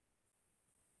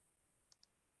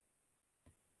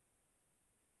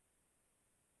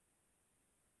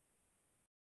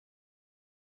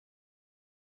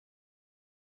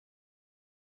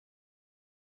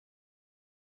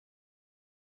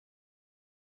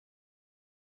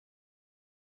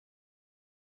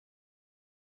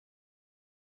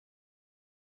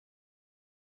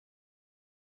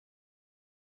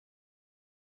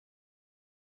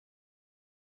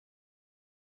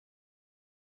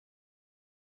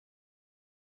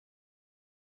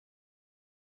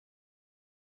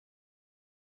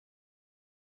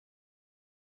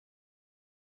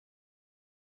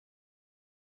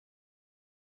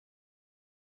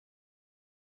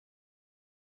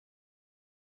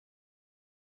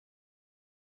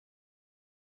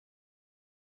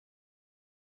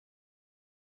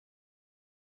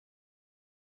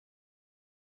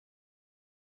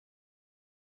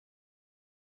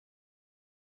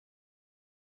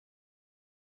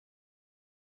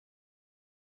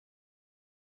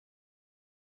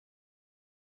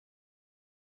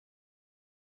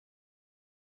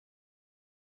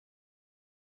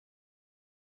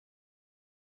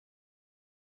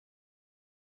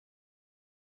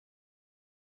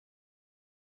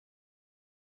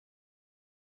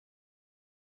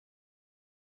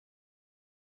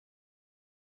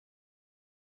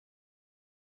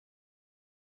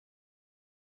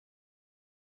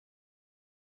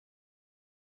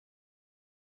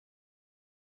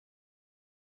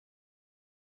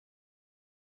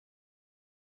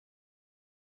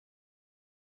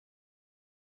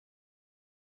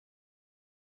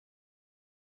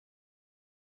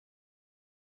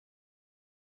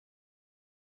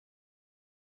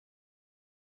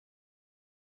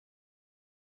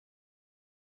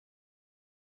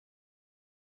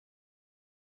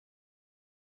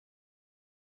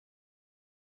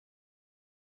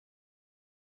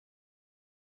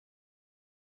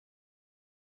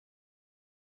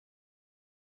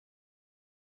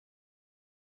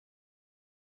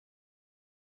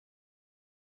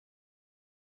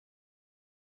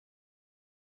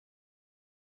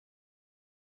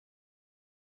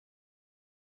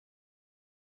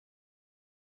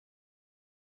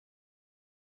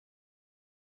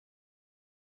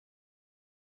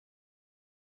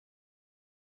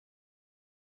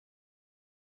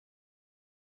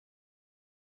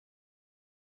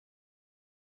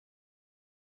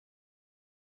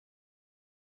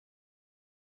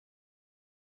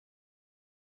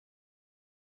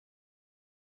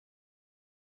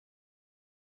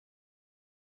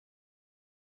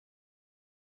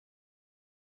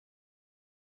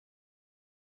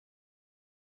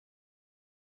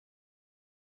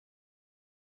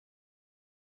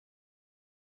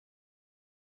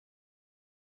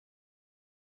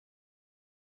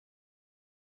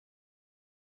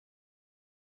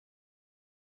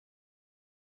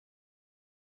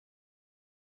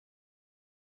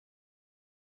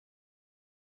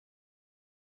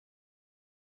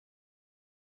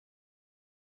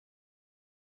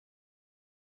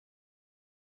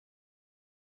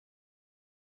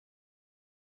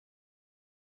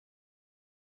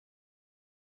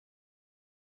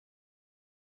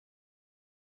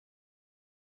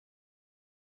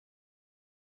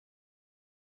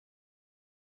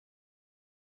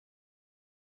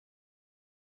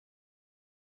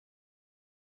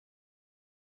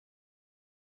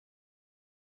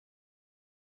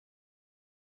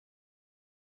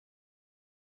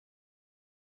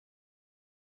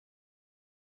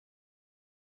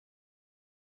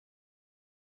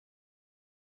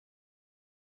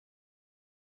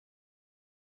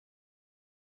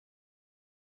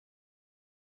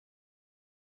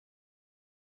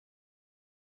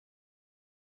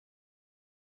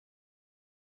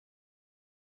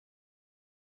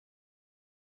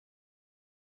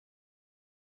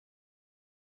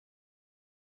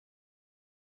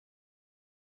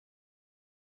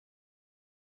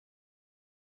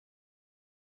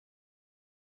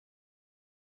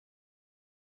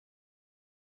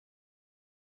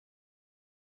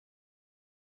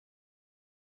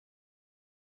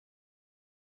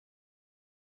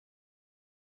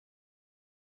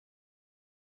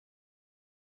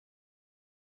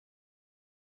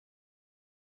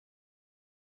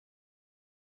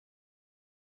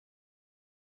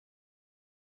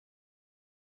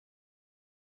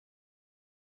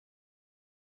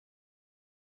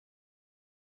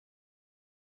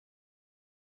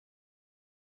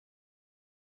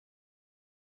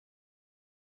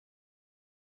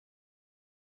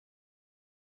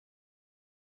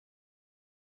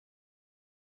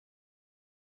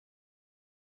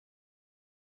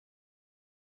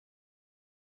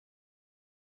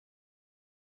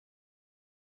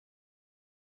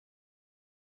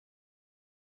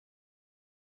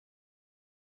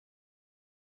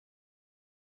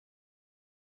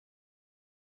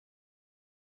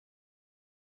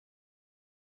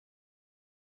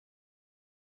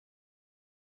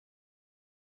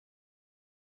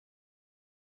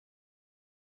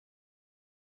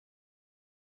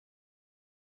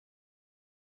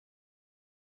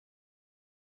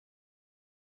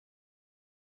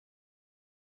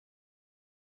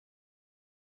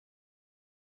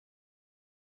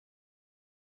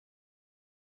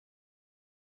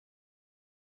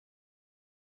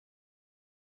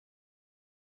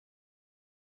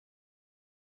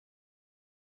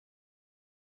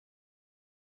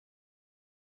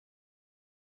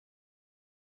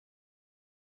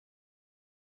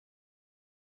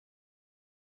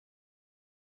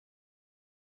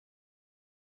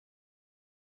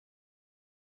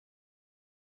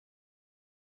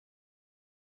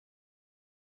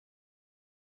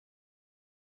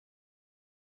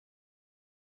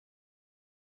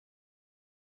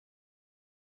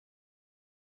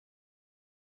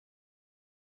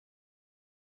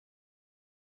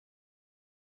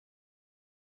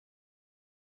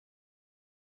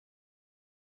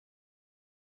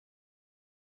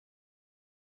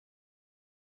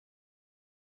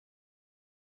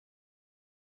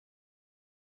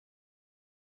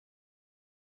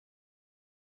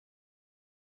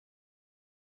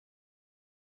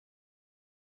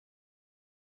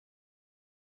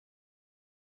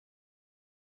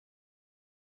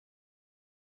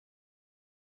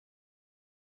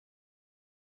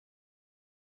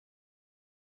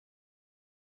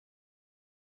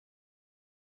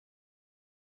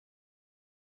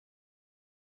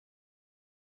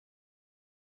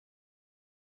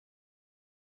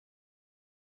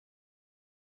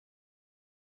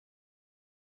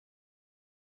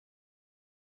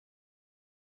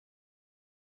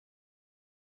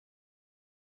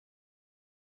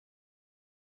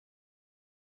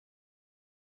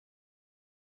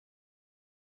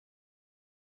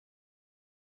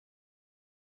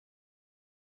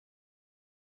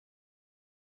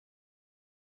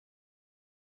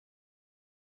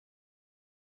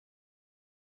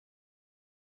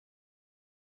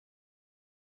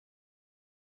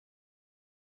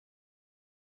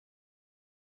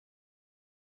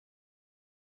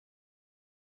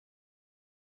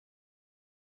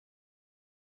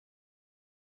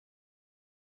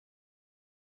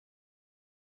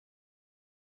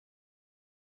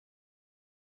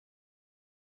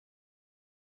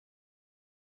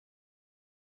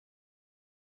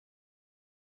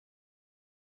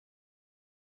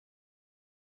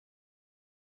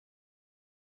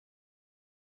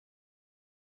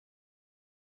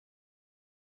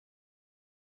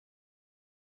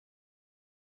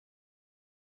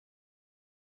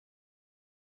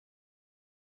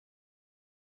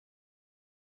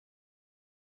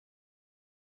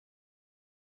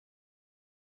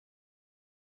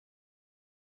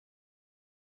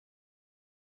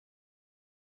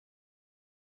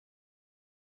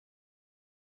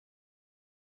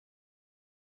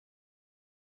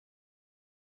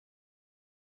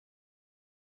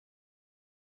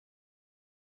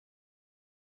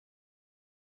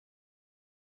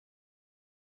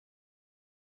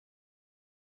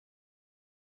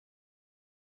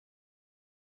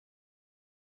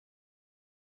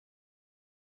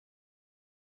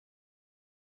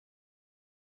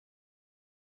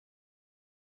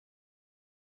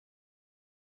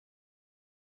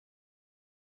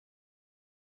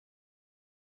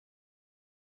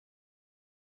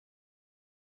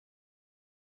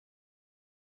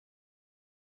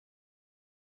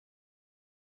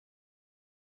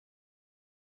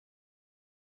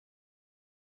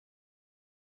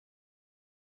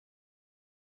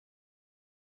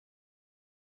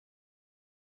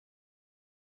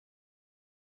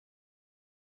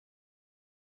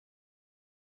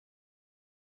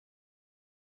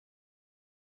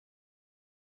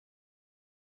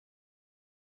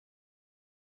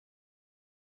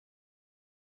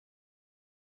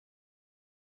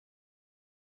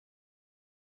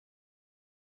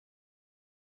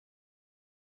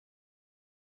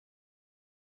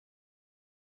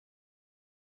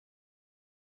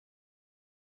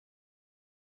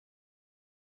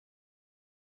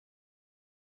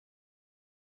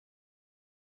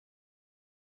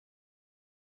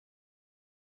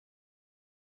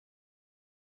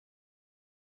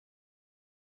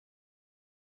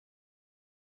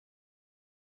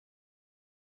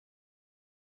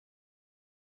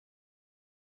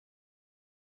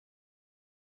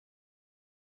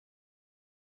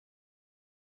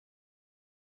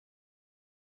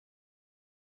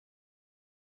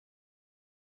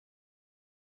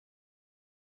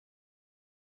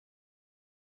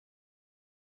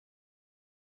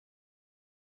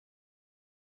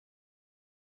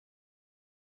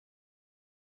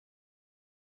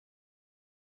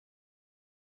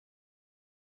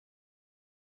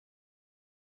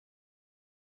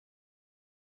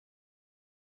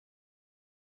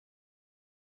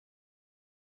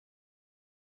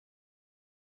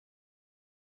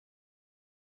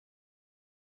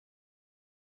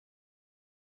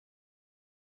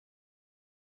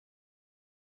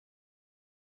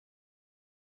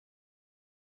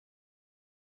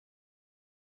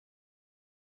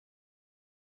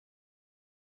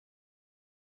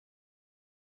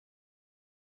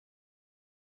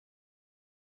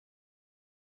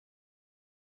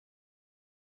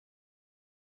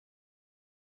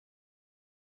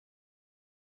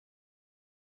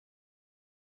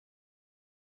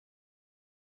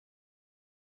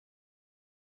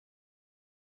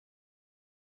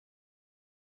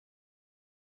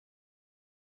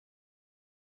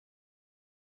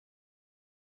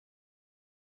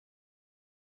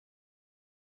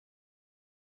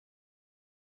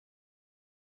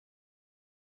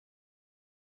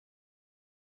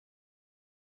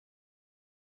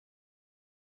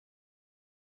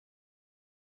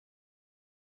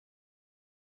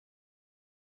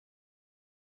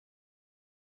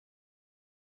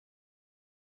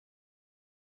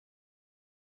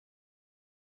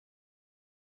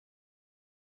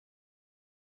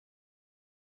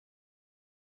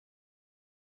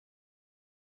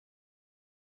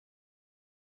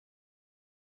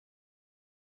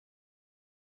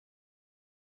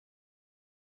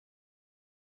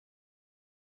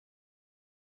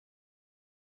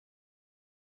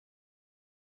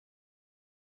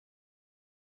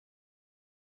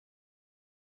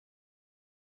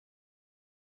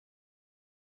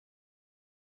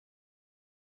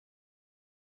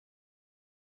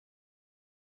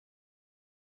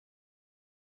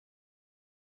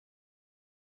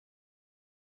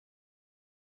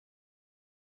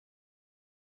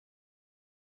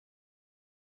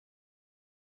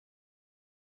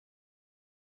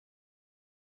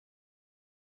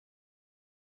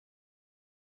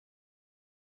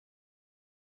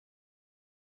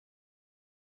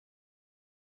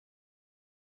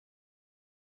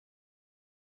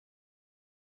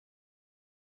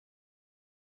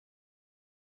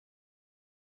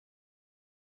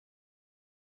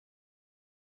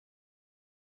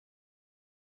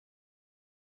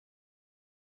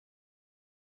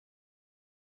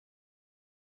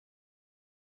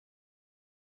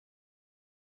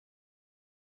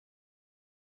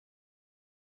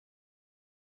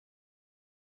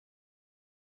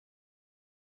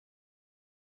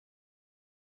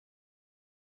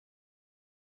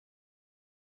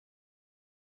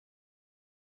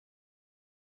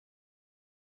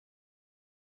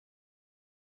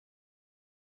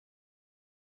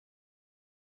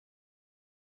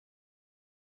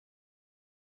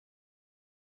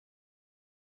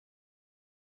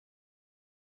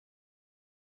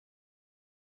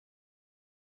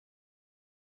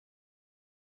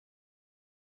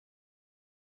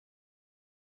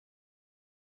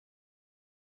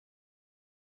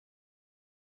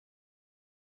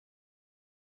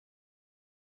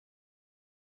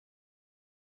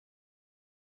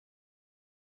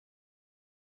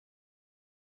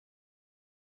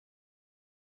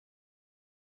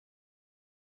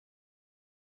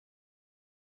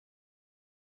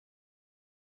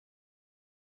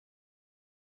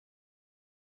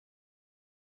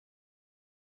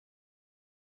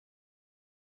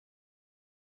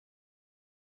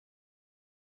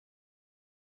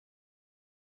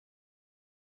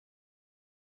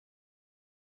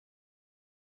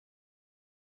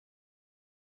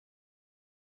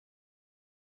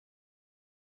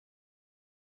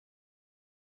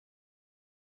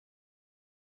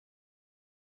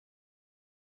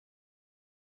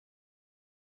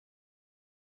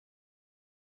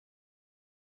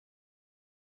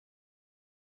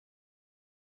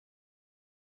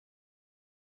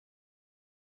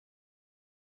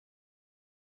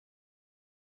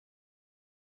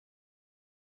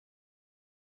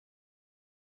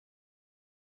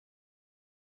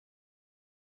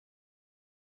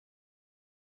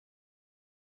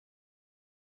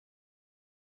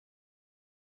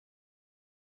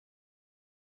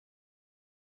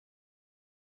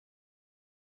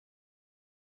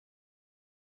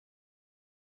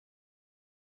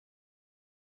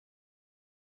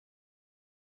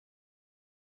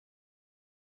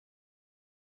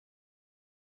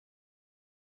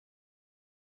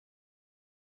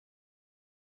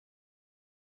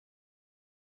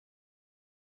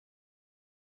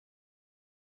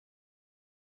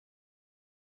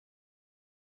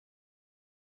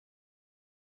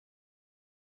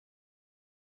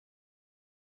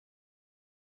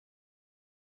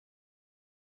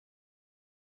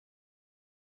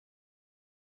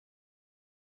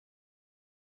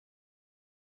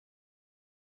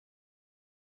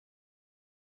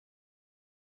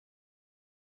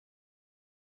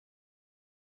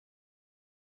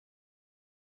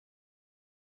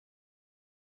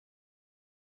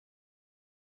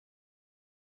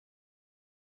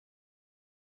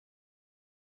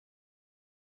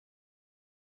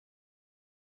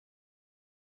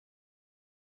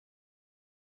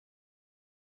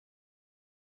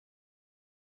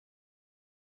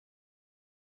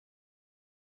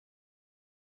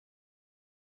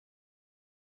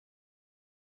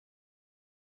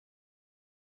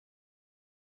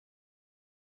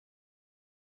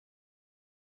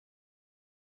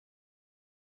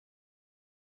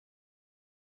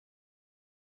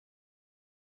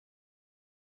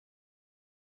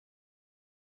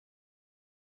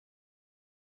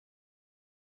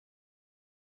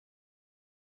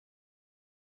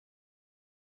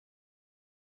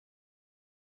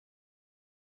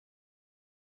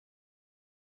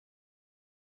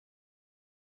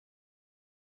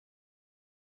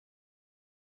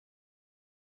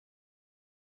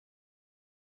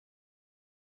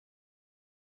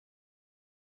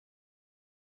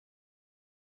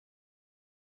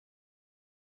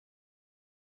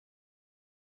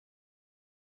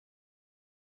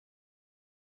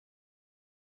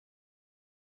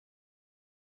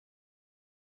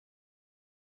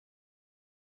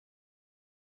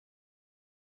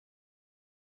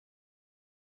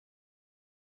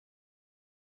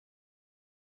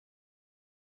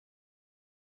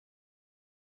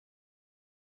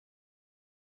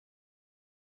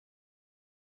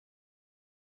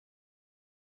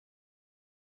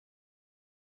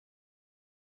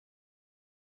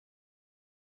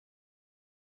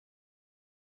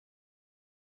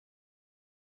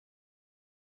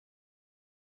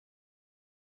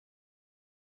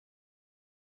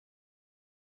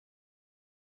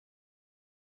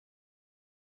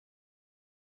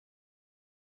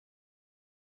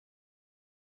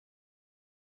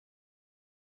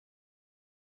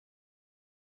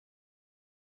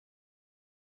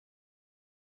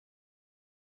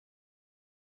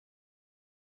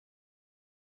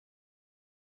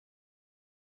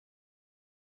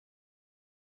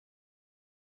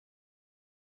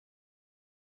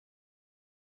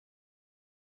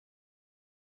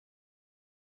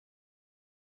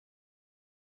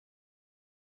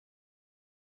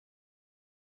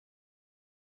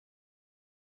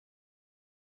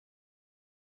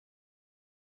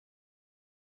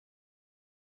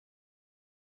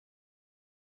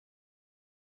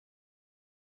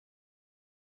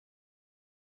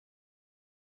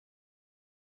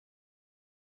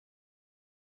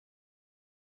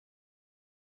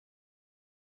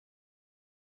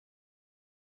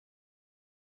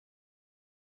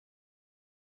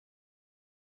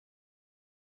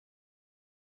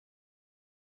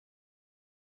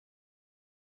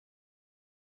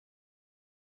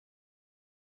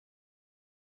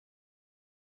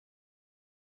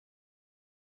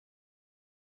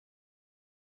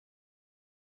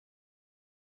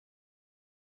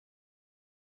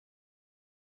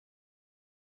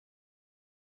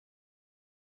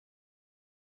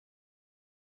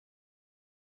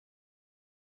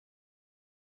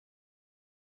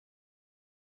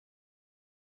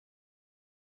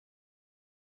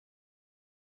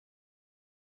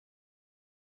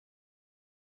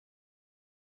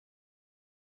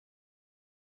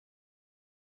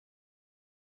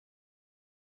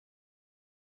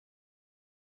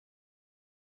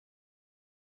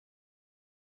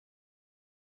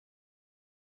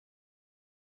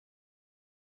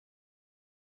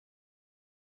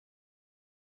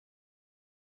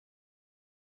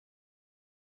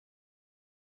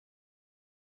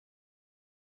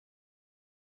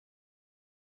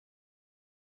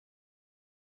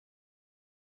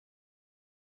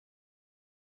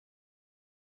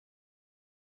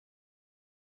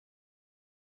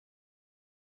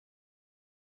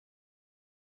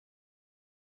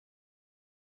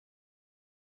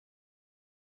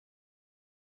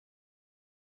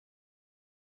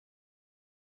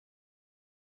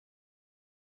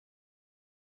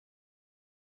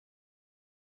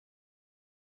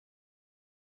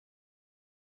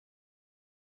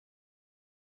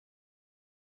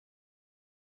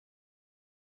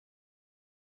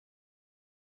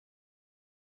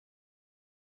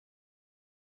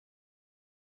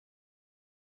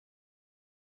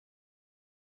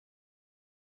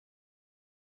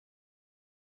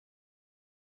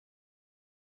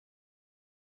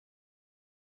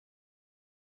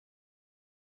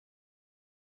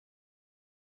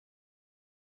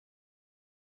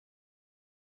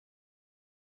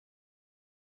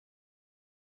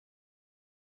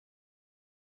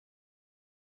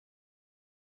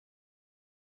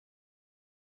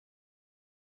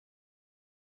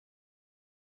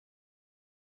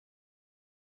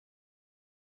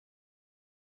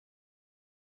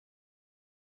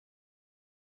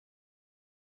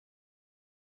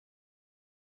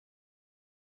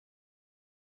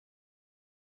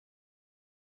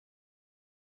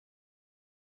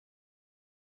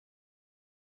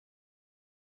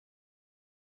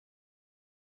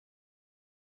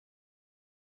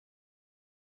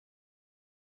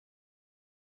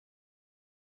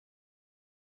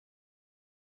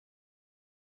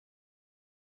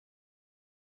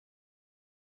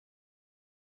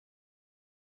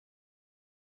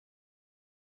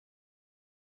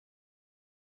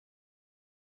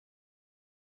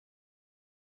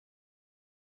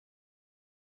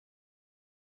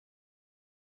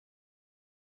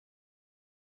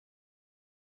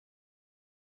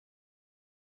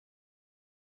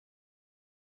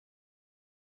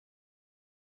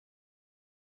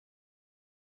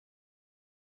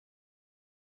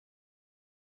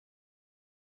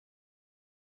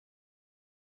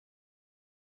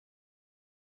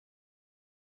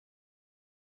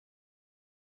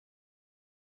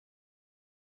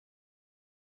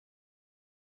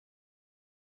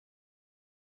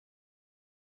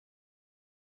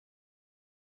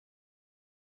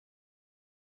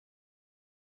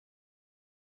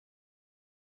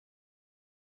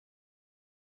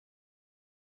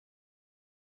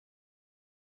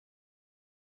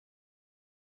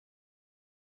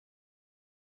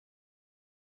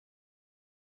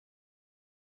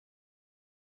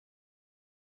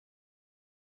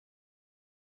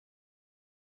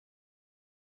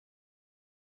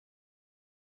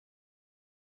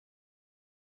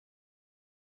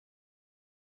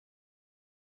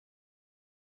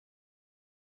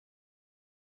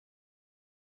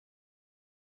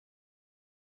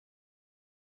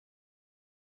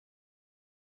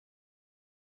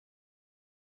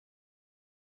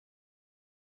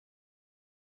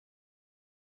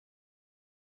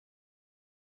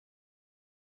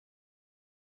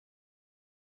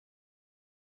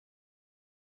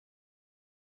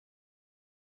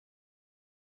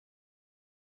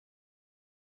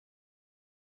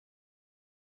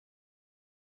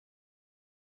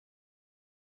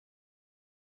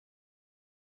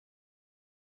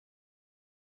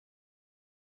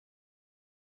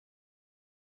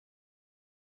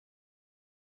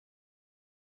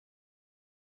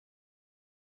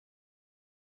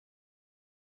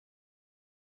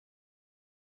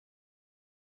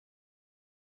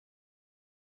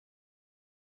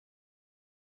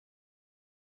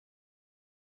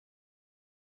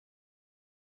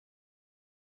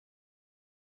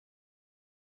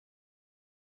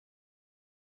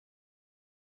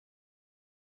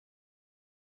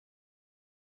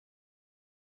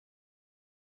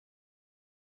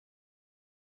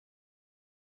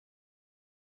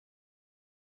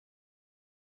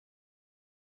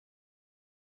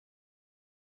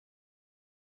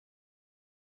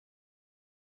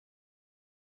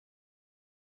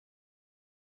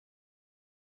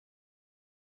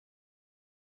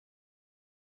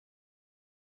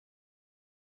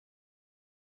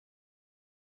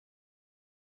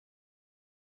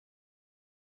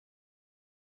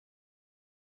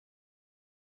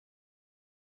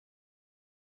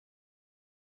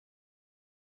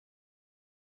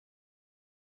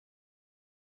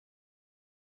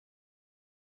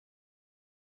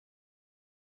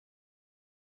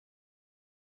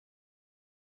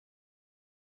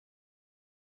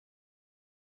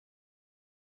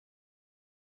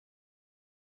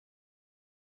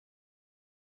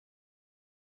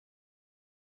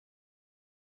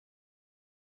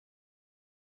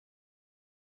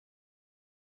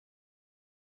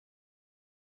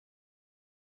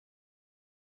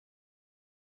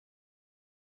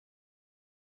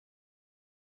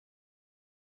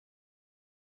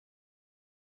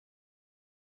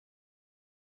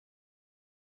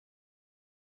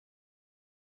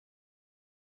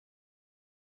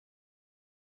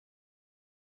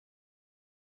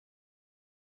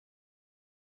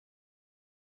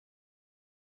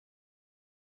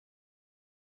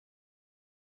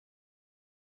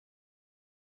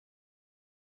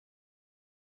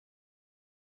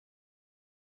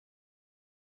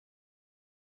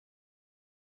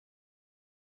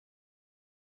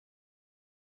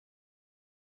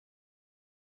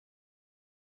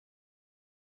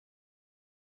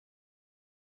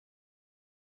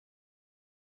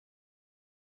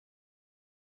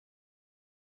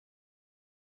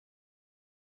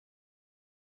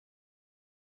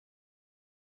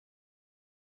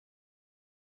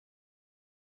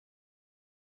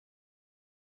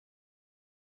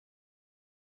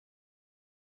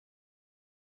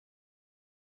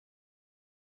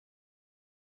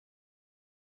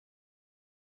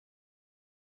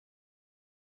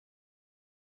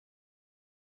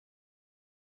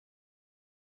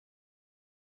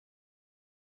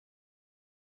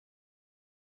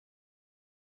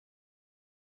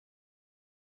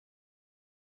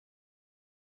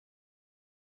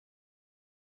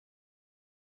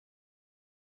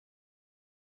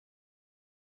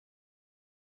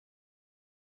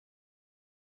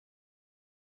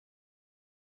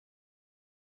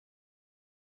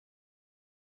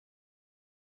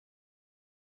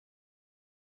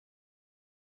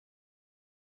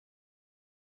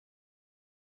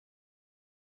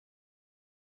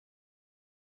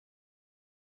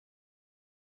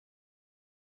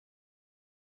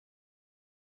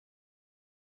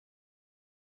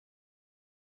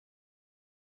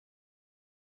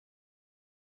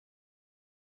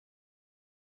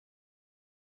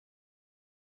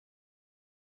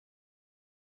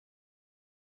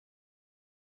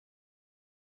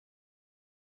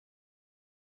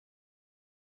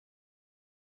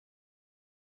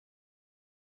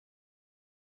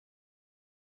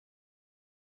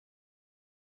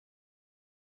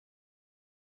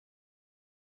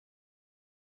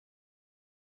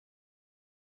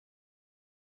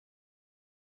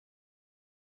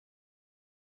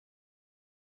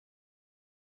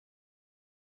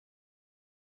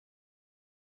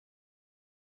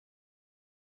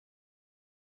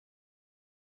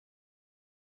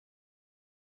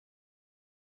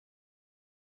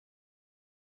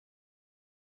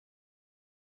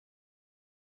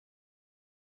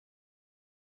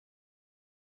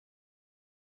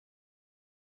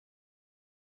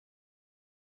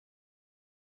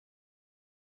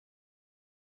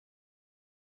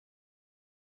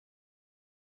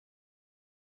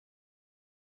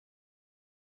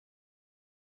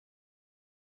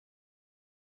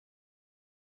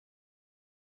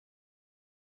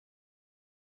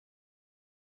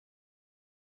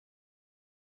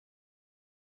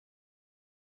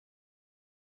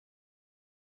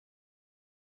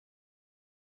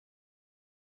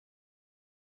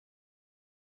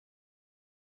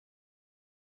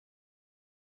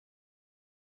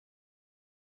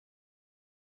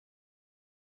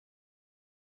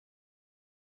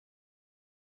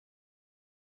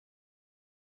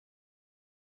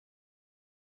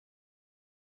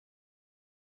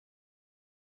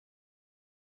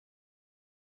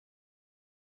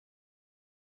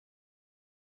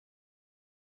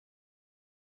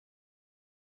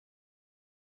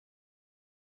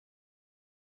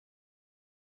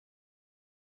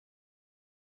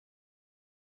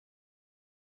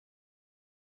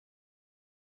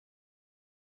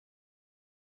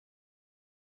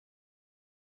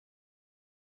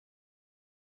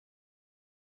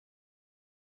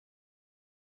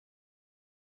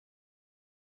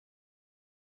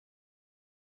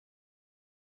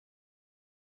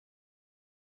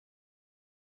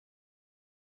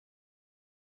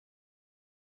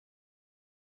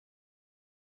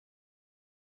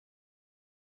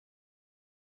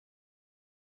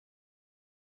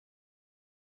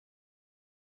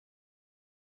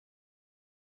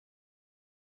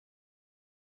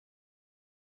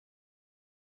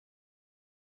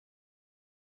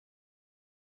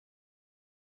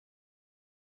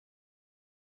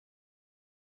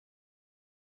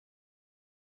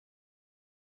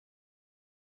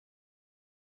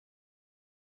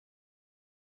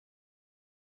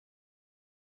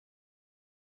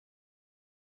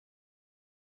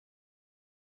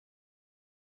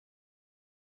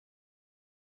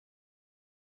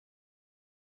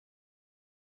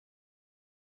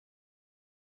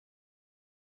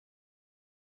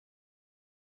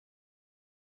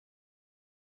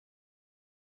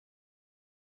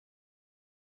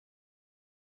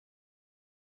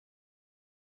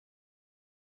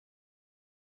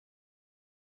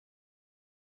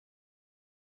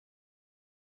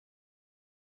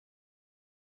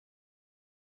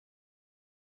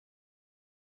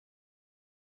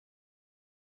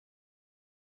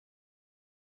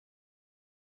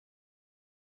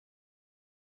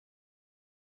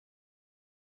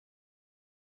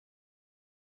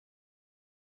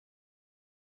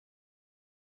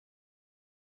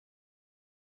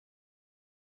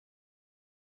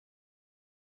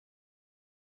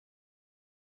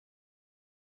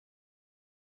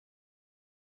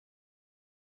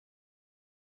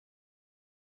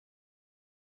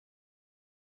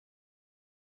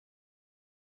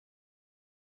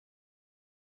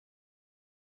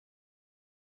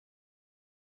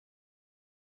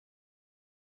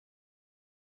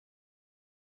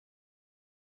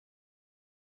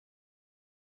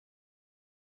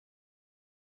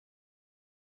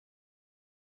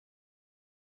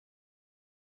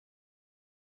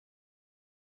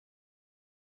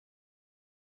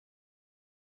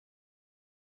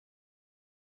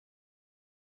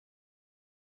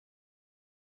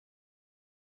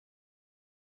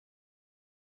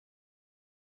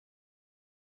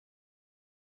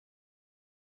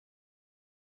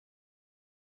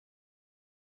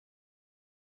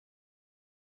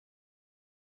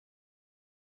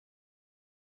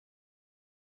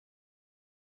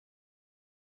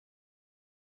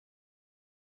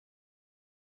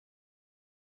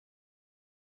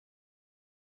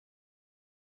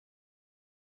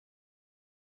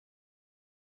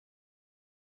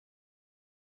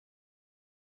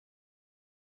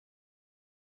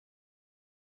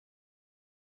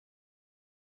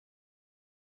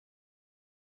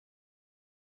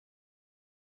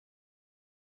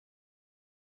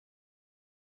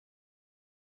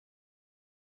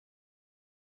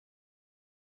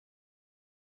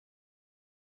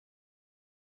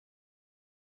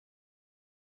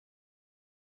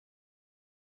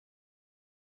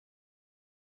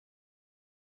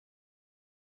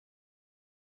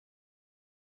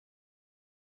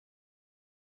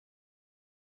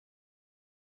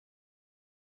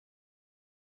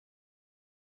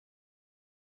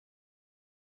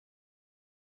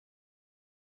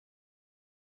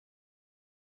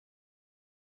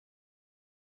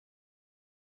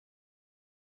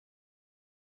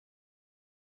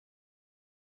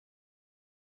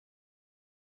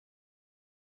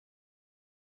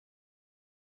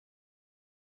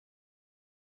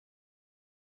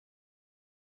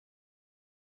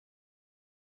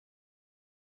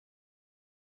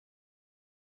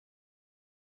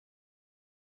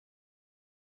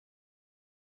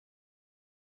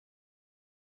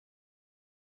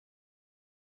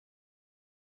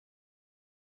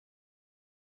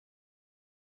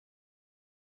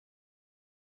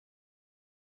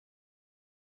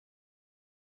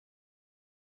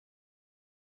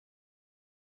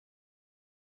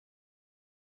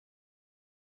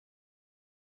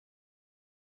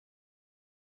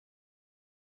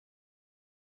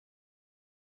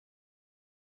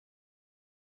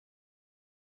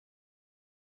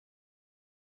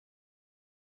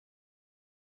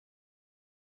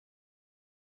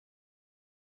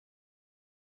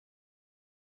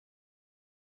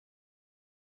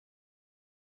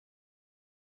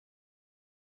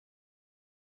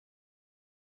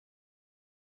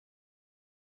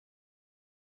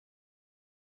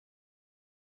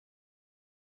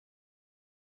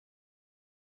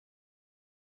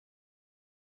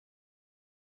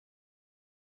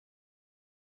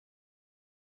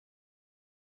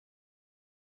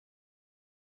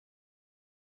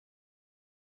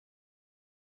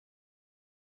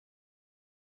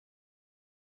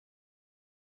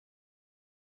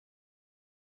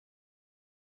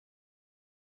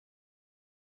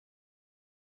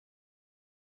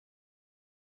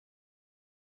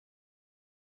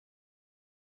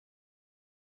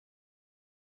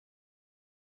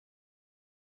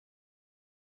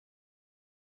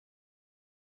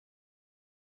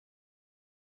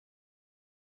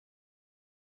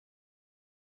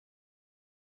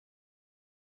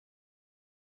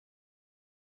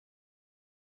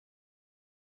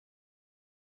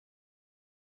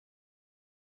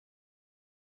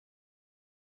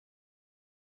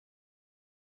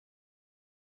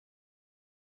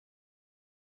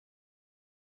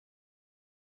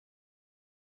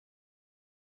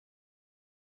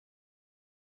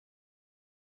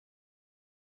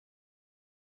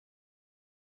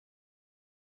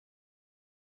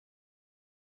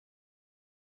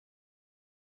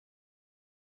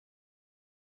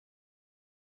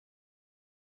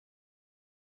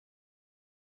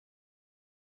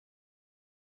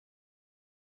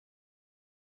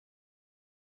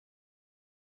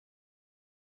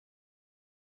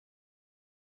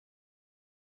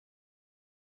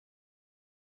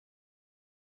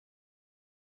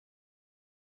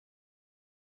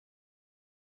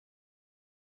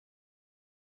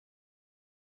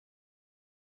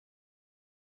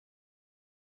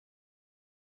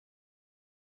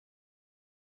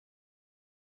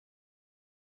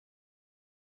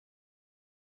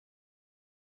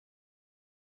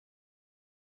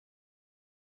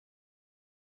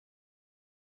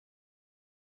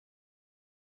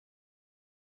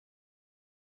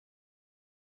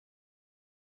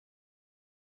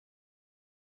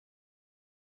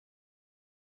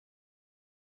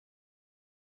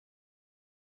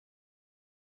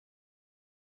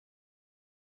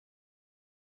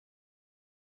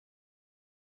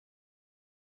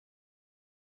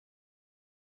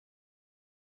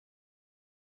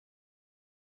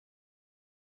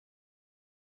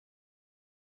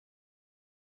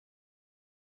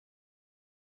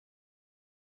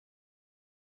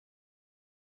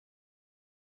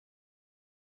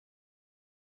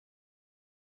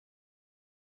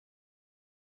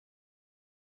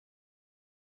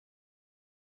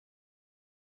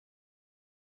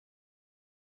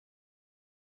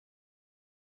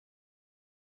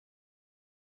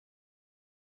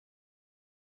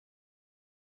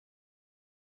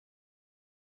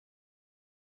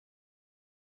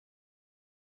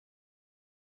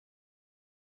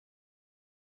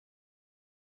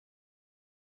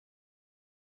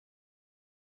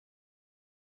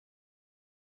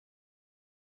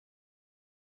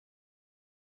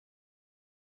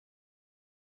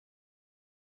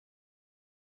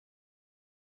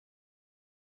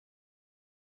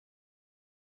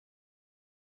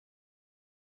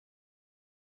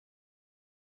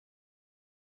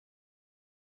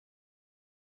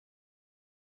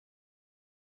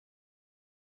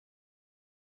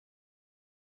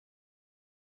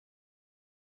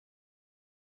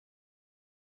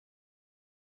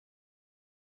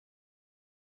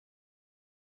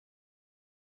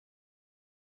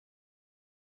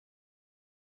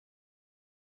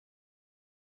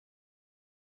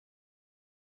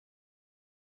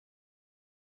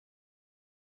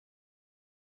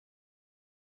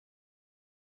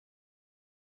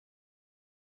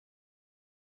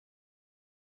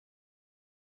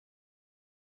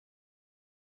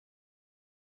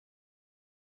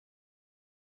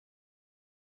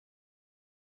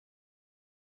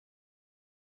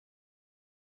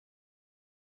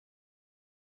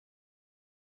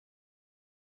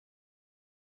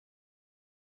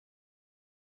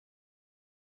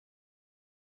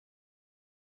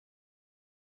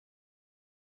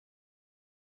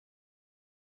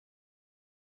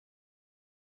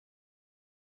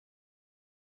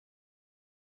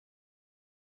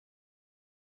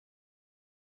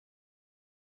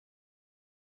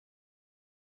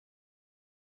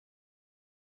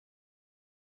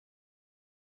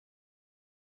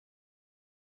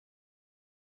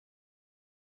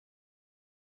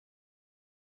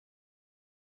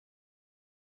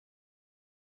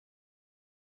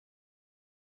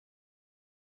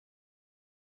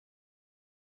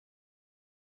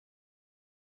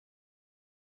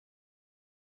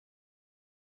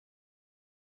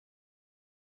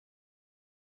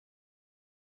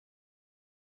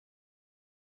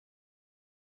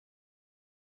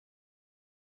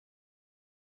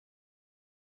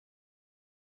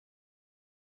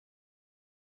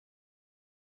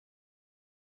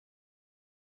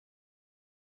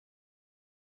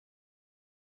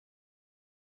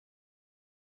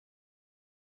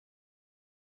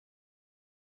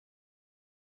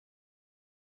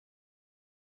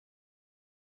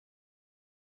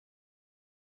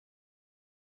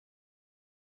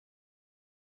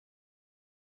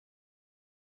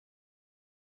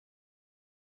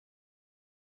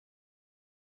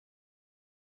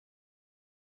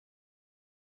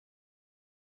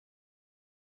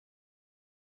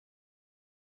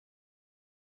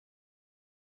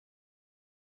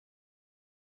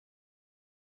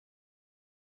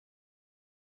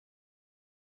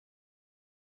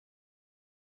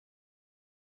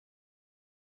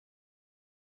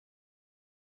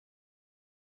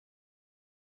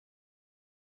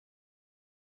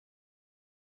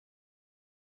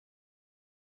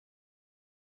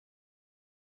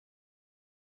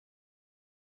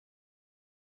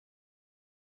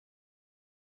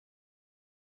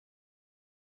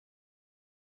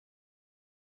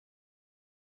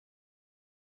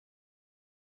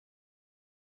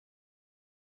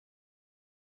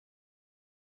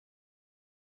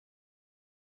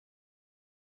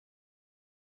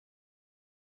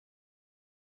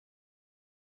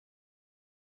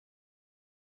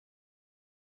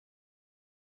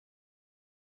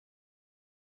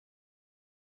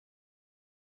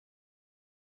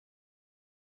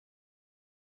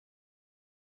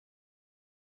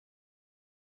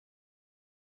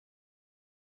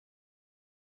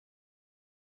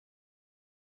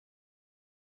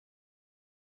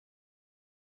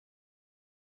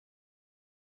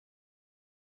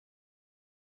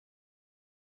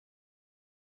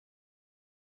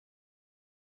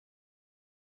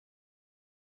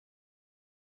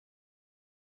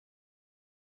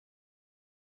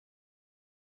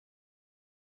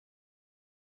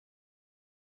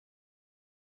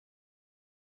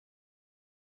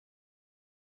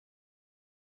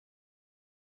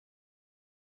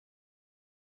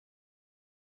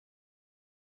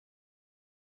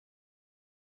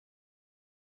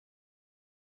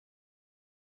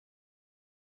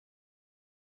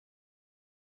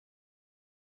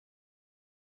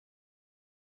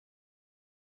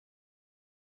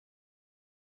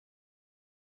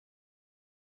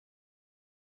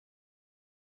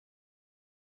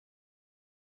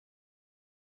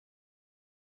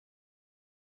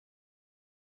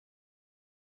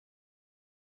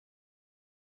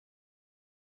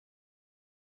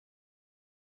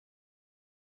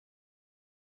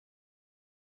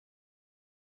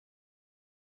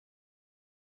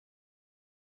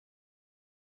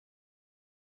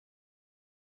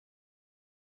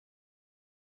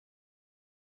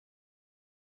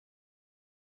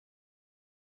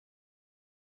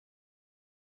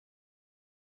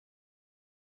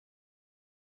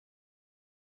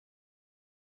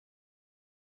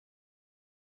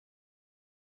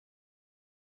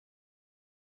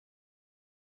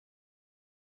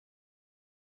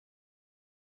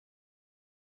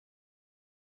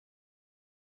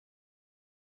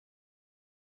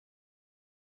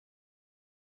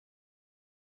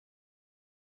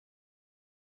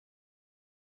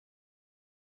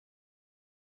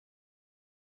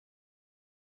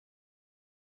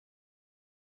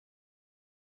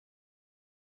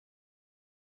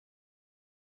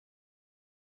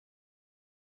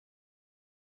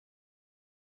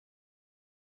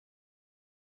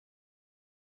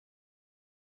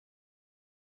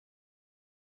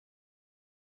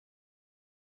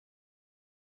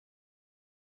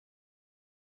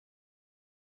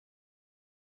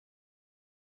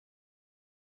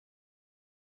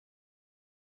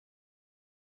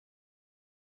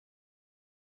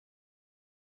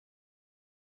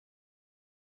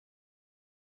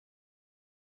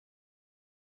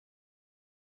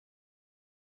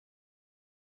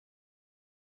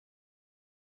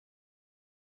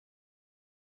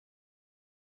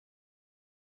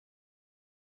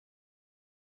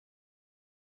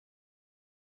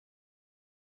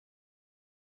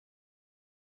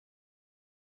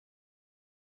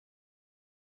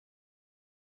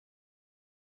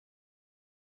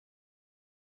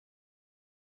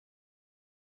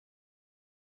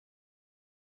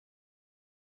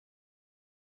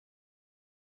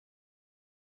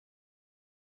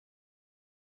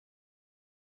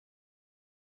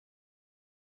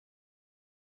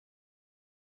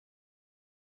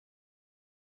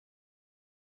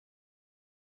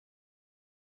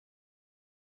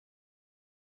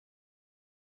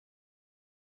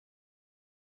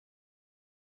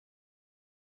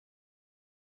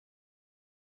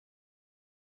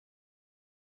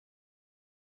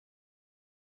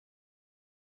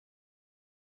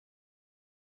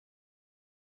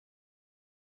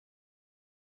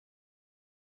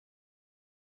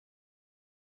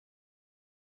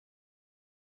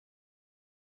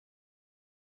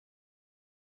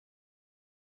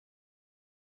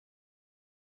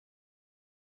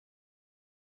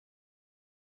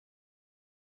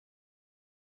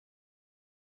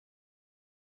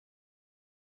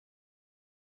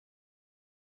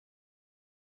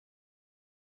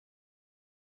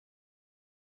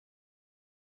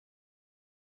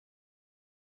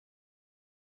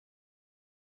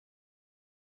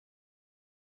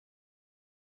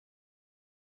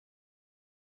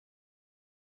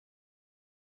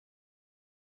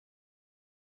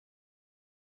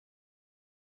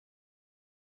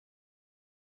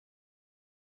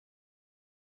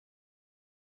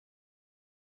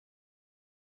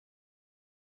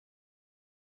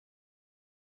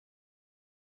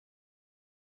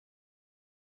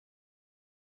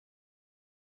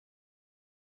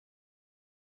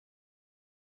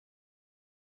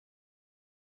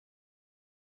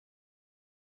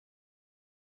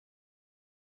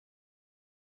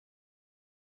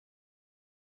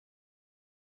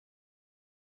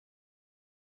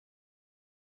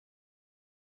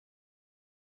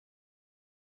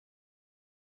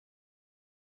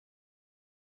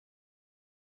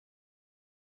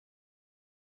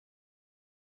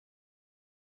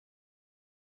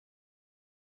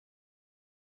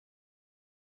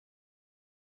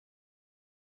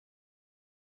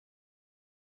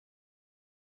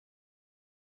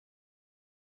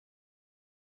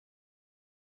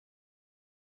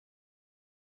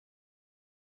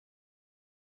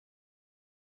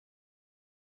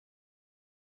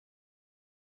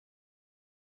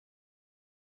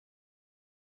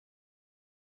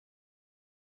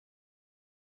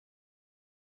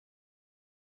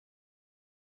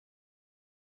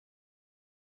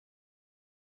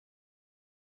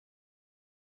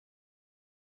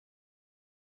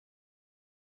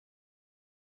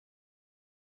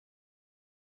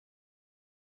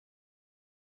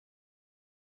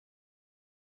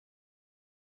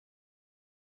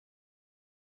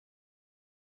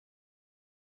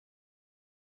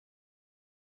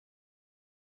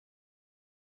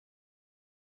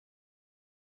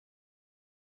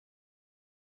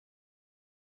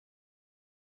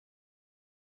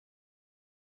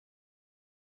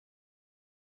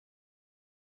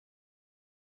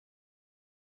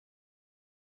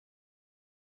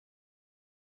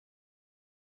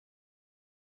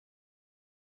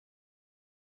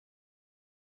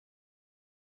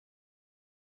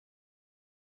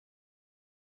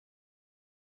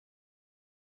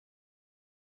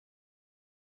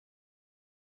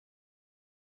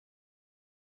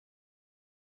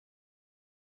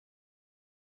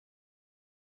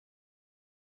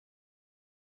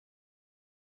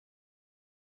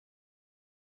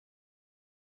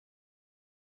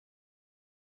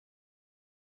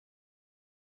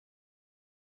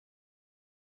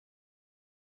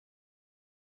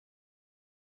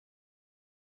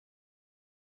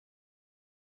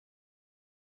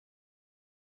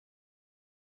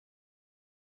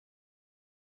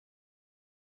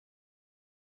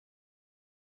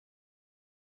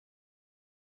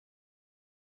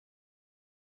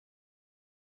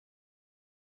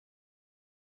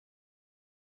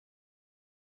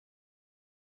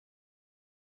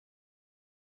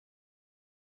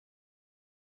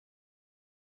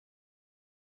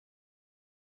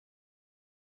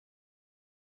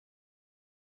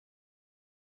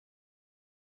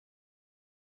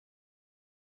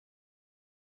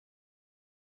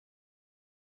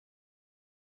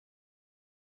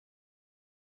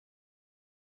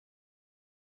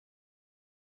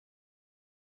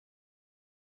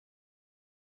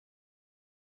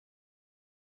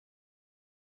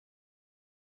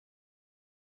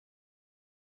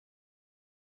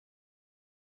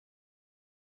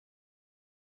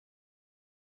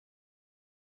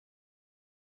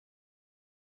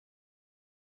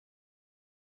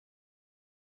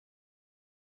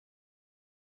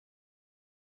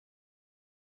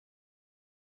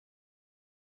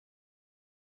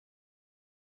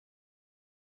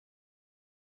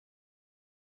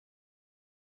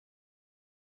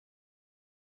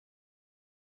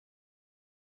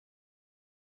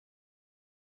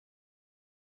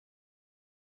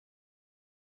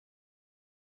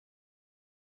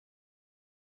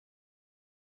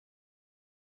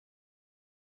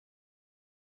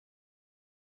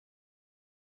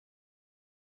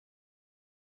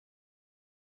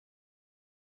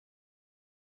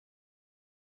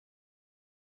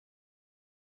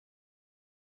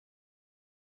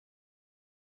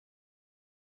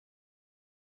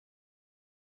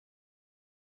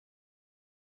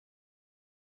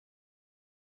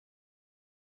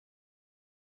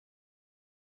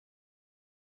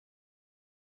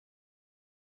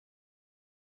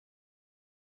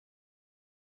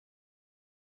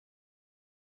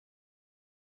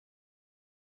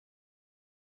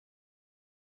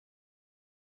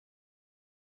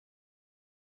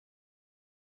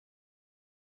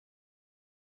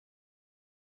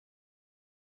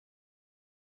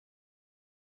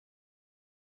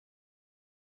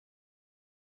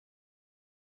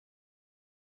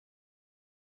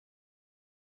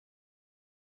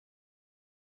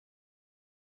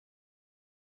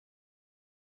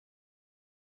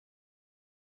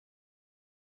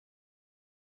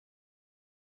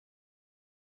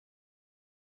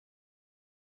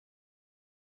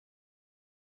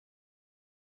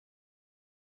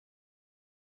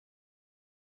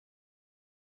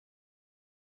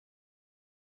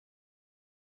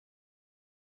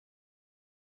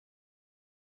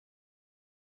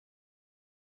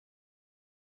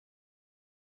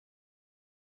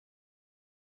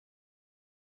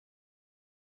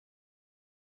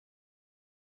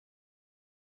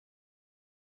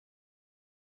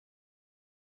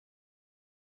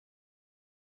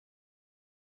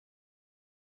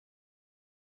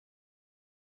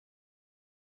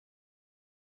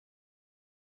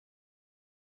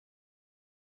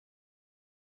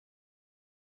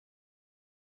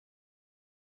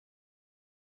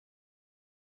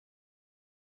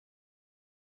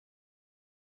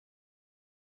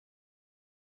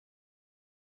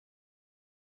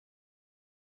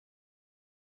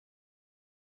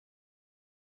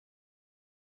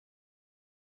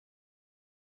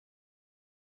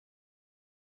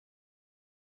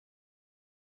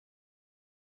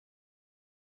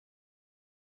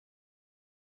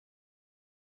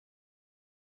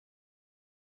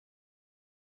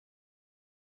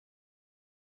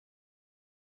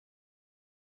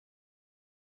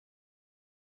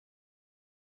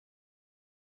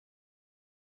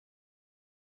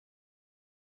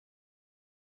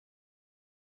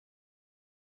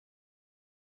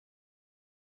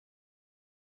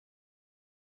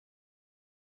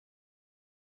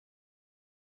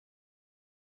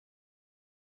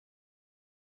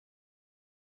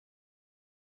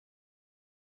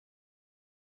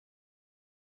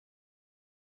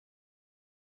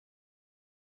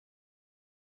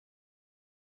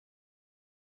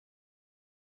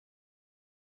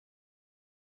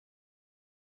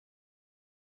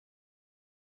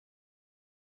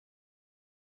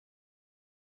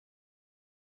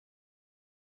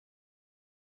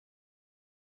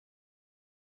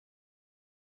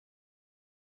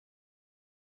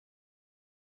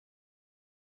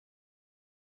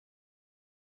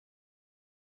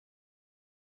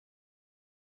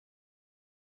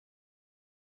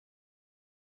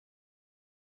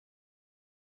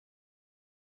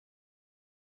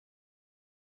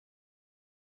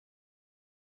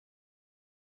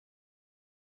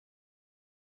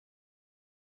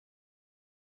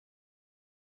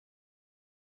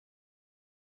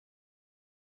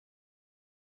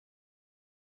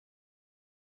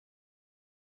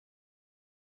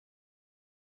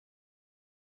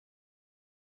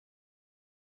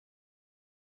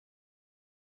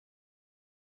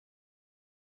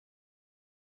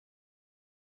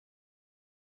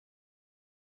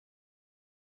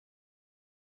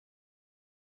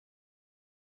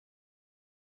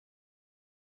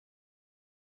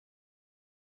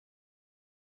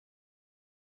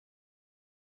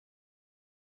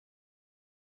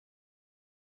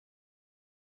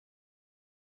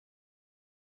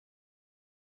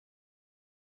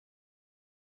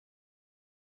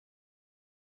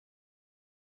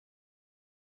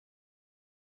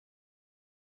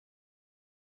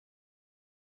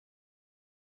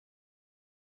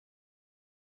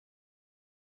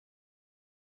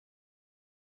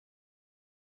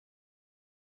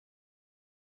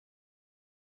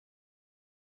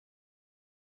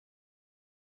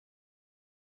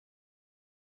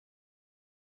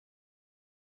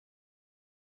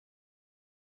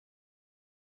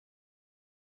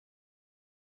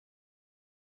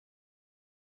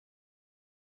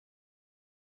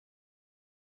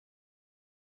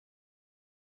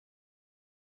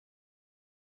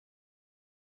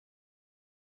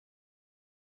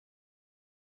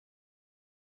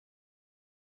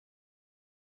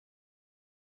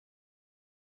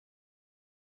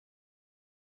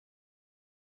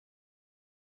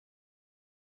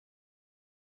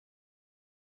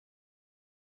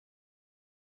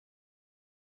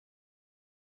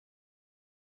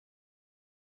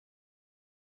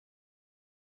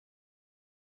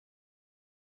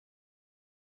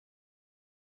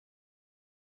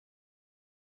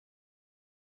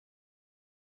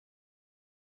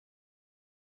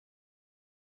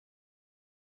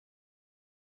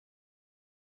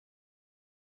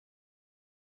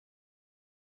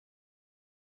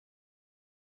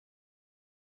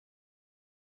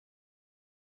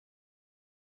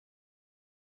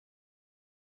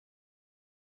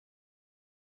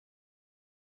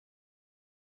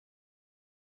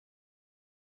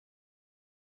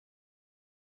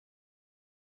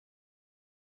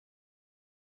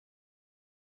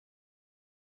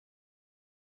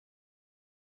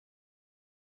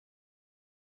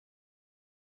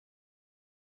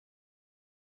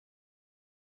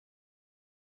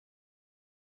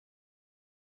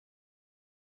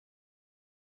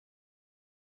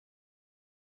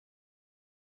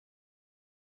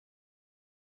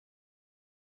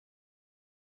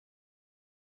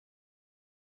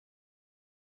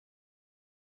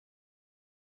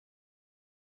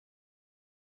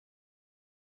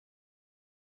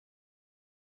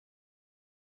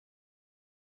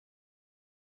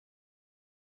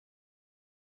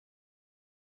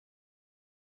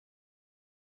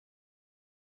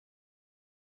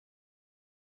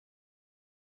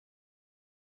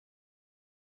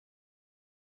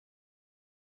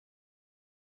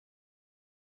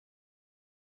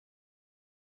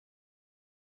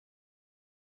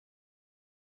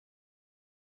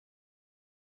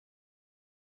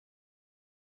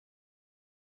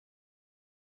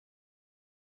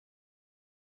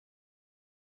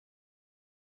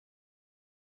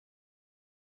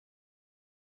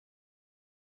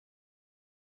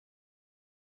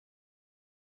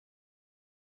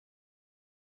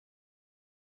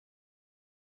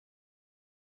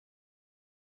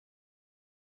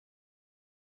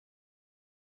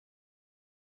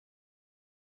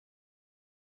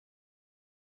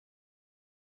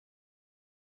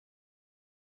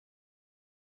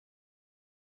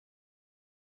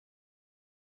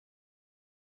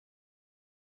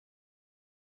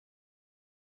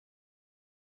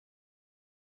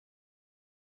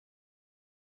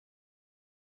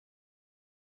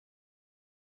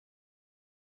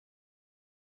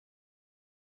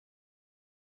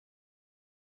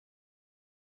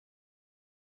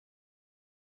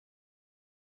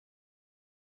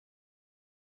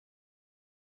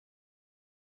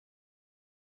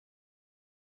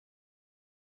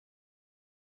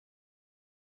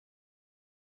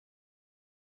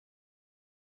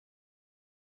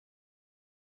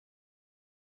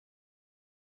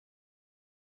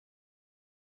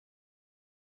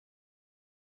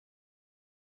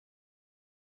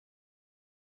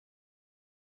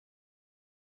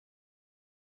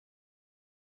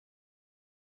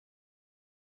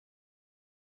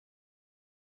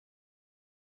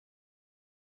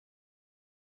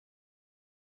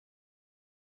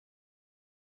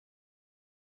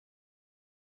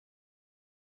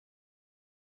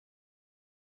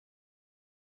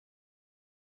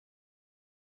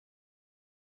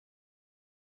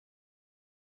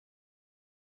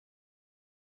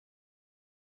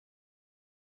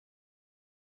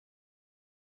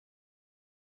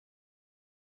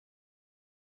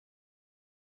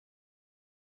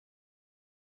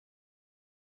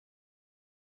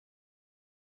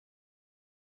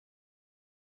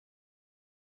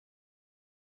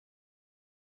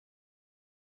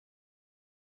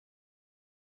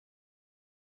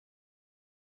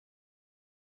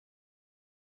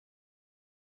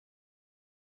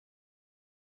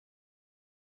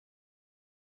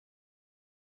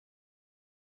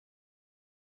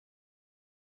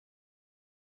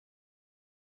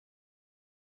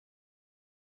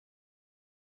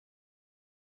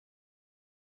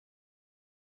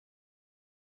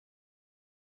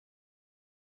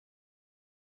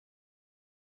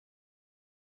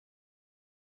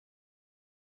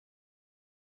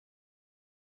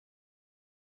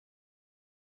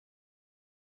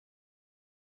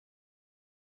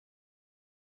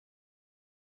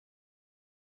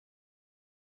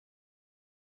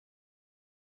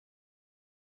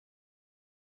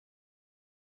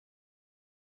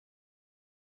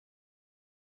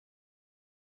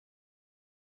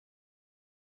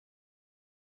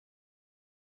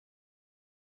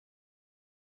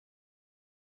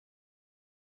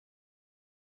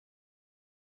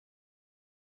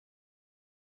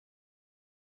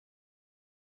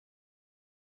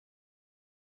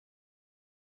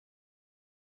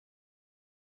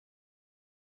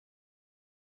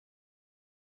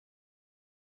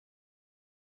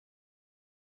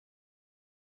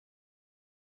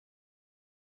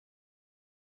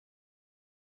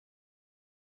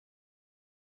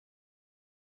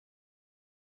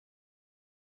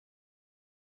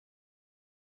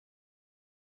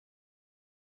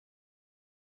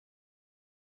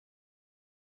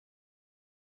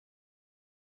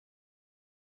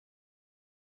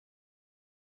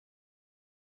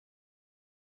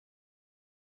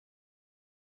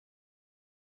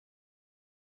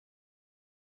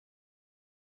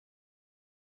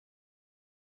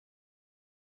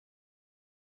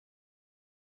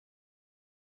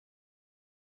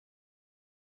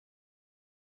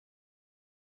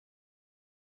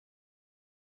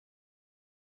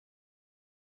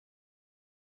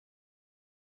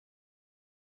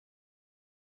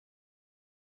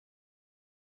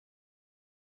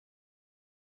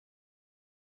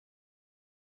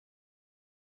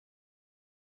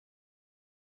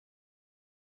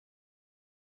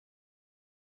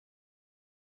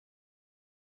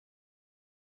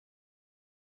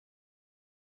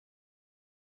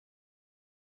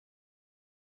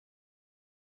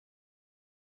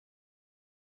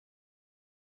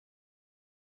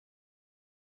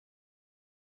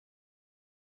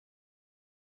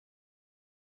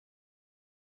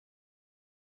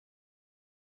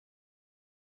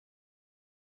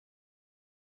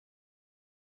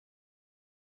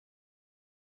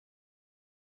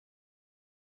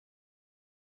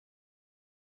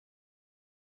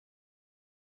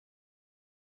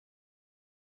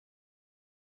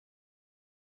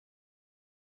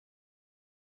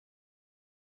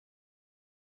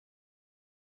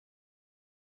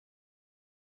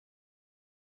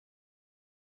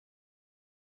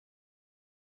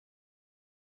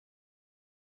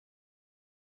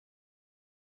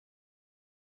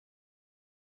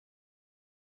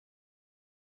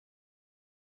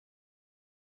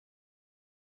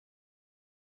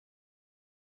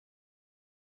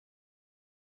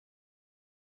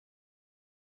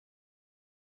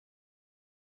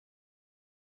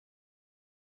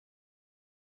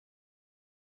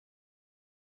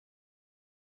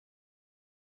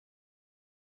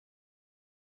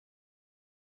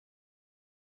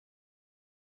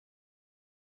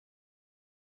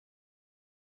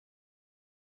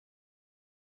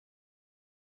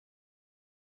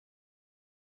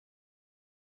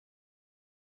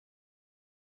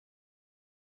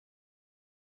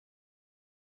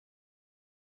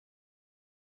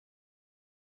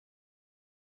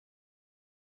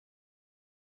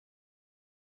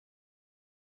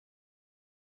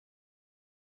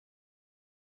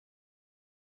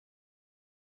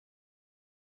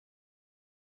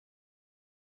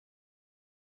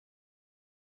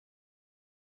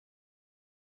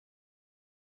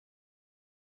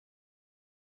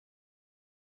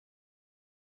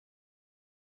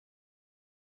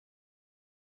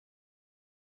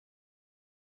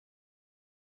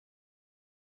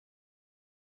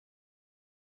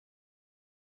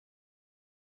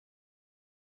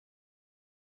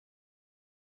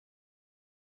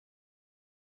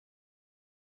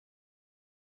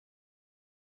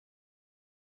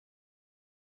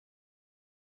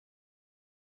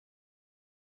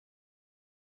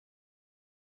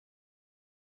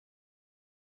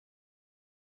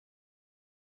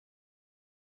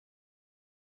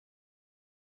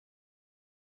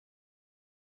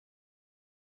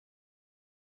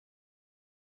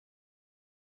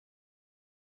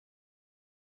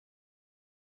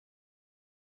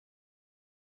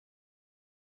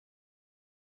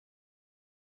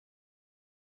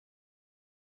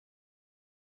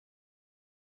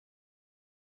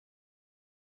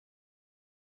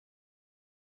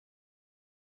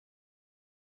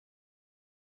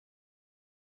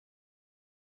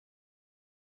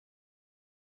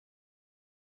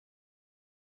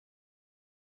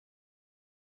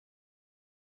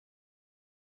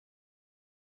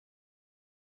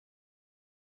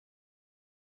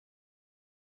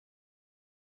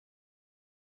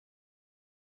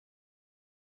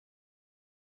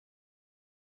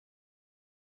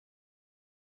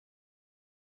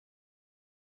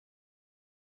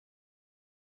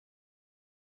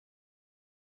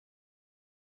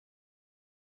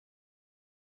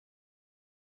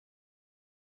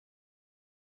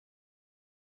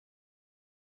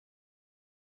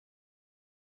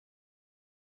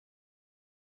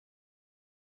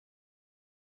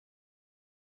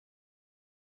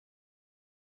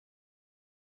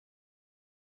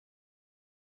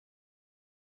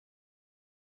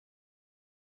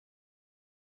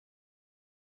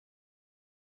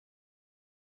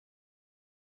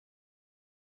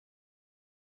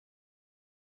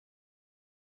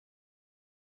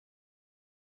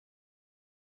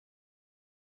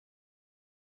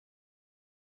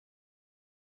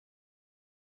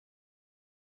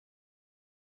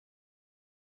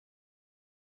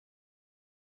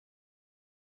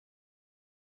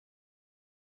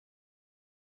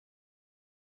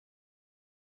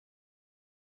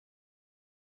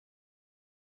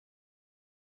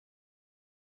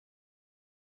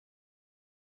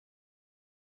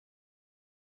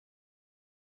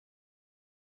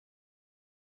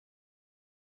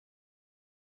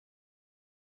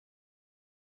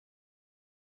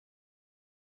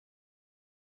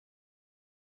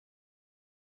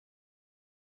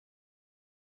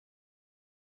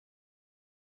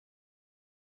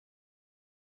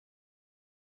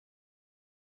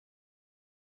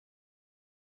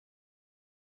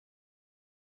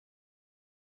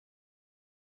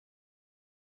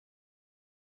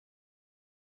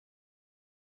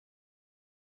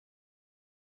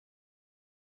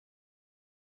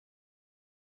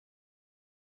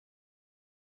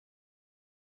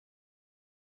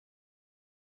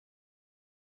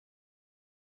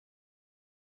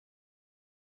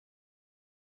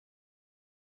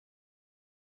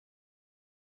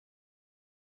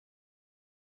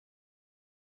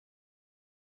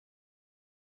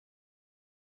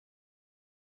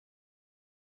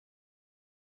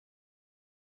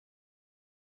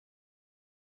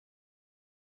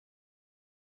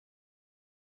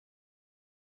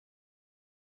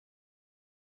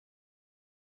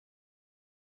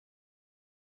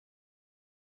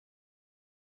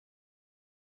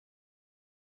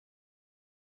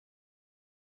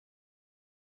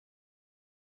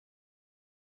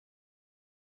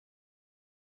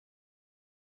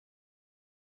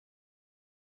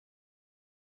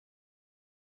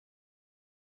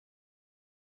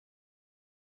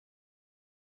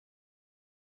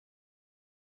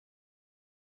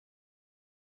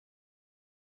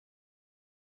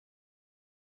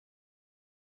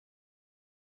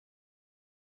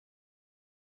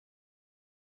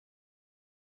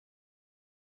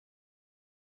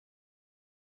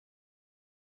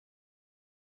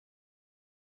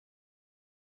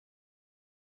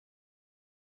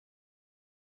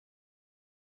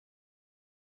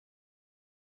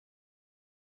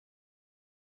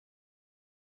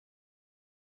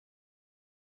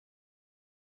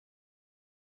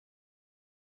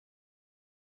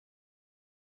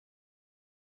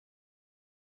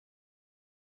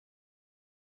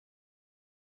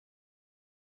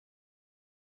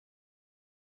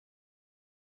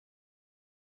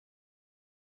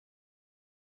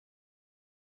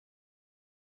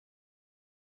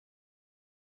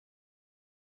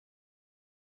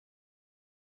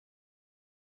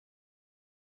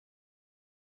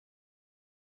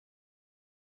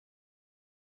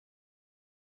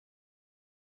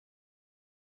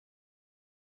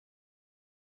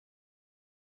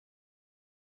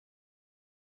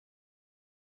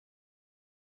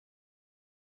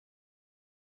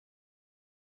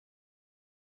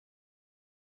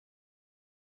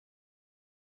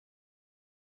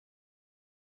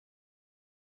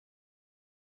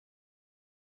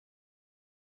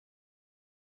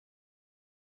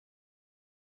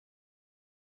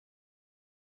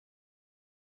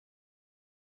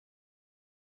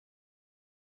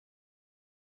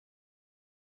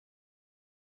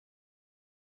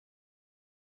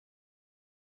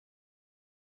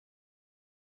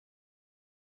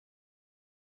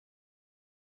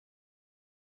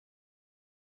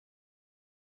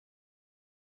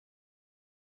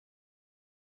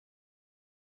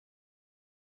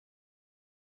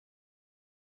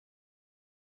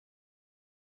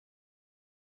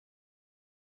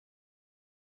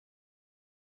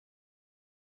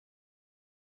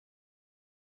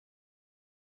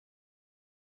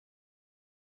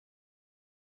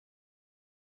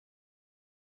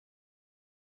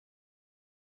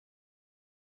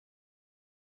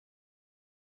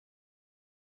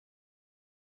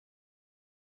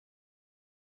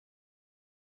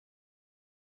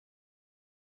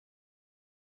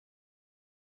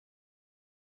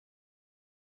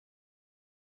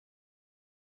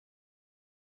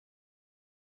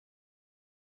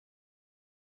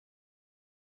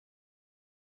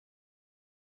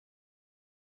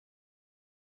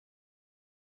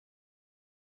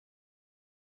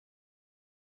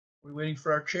 We waiting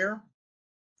for our chair?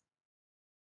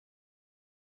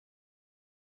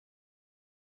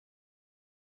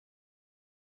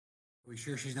 We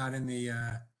sure she's not in the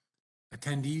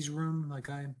attendees room like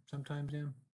I sometimes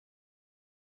am?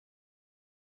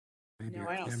 Maybe No, her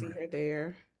I don't see camera her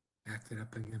there. acted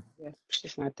up again. Yeah,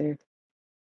 she's not there.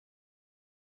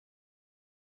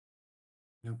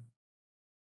 Nope.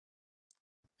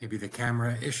 Maybe the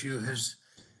camera issue has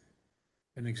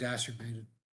been exacerbated.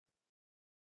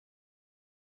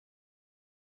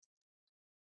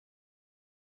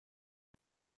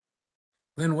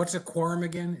 Lynn, what's a quorum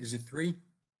again? Is it 3?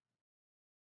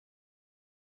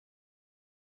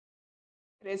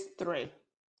 It is 3.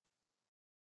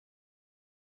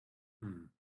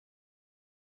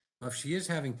 Well, if she is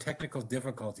having technical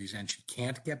difficulties and she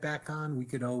can't get back on, we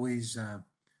could always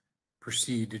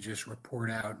proceed to just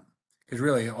report out. Because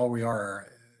really, all we are,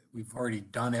 we've already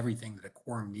done everything that a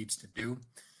quorum needs to do.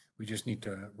 We just need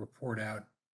to report out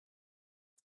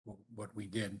what we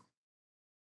did.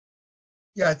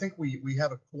 Yeah, I think we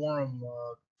have a quorum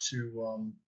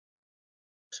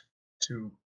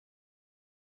to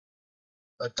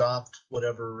adopt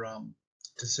whatever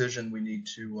decision we need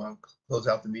to close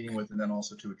out the meeting with, and then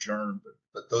also to adjourn.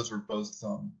 But those are both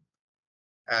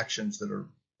actions that are,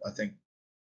 I think,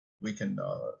 we can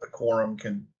a quorum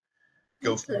can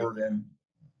go Okay. forward and.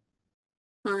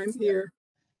 I'm here.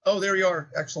 Oh, there you are.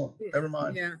 Excellent. Never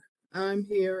mind. Yeah, I'm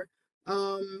here.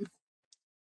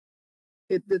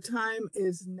 The time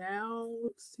is now,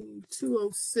 let's see,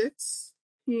 2:06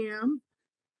 p.m.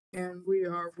 and we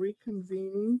are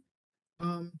reconvening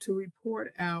to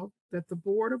report out that the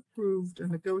board approved a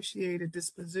negotiated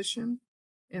disposition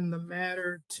in the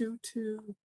matter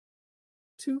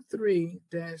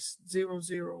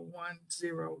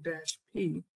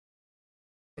 2223-0010-P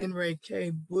in Ray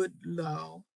K.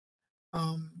 Woodlow.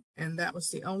 And that was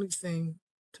the only thing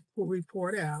to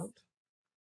report out.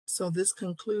 So this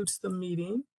concludes the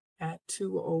meeting at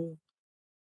 2:07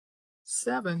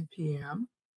 p.m.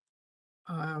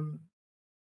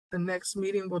 The next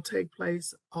meeting will take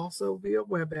place also via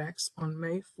WebEx on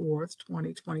May 4th,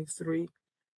 2023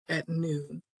 at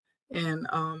noon. And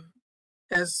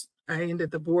as I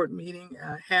ended the board meeting,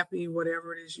 happy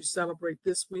whatever it is you celebrate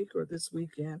this week or this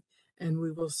weekend, and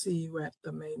we will see you at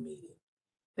the May meeting.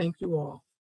 Thank you all.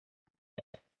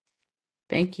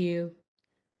 Thank you.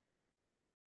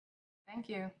 Thank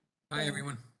you. Bye,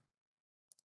 everyone.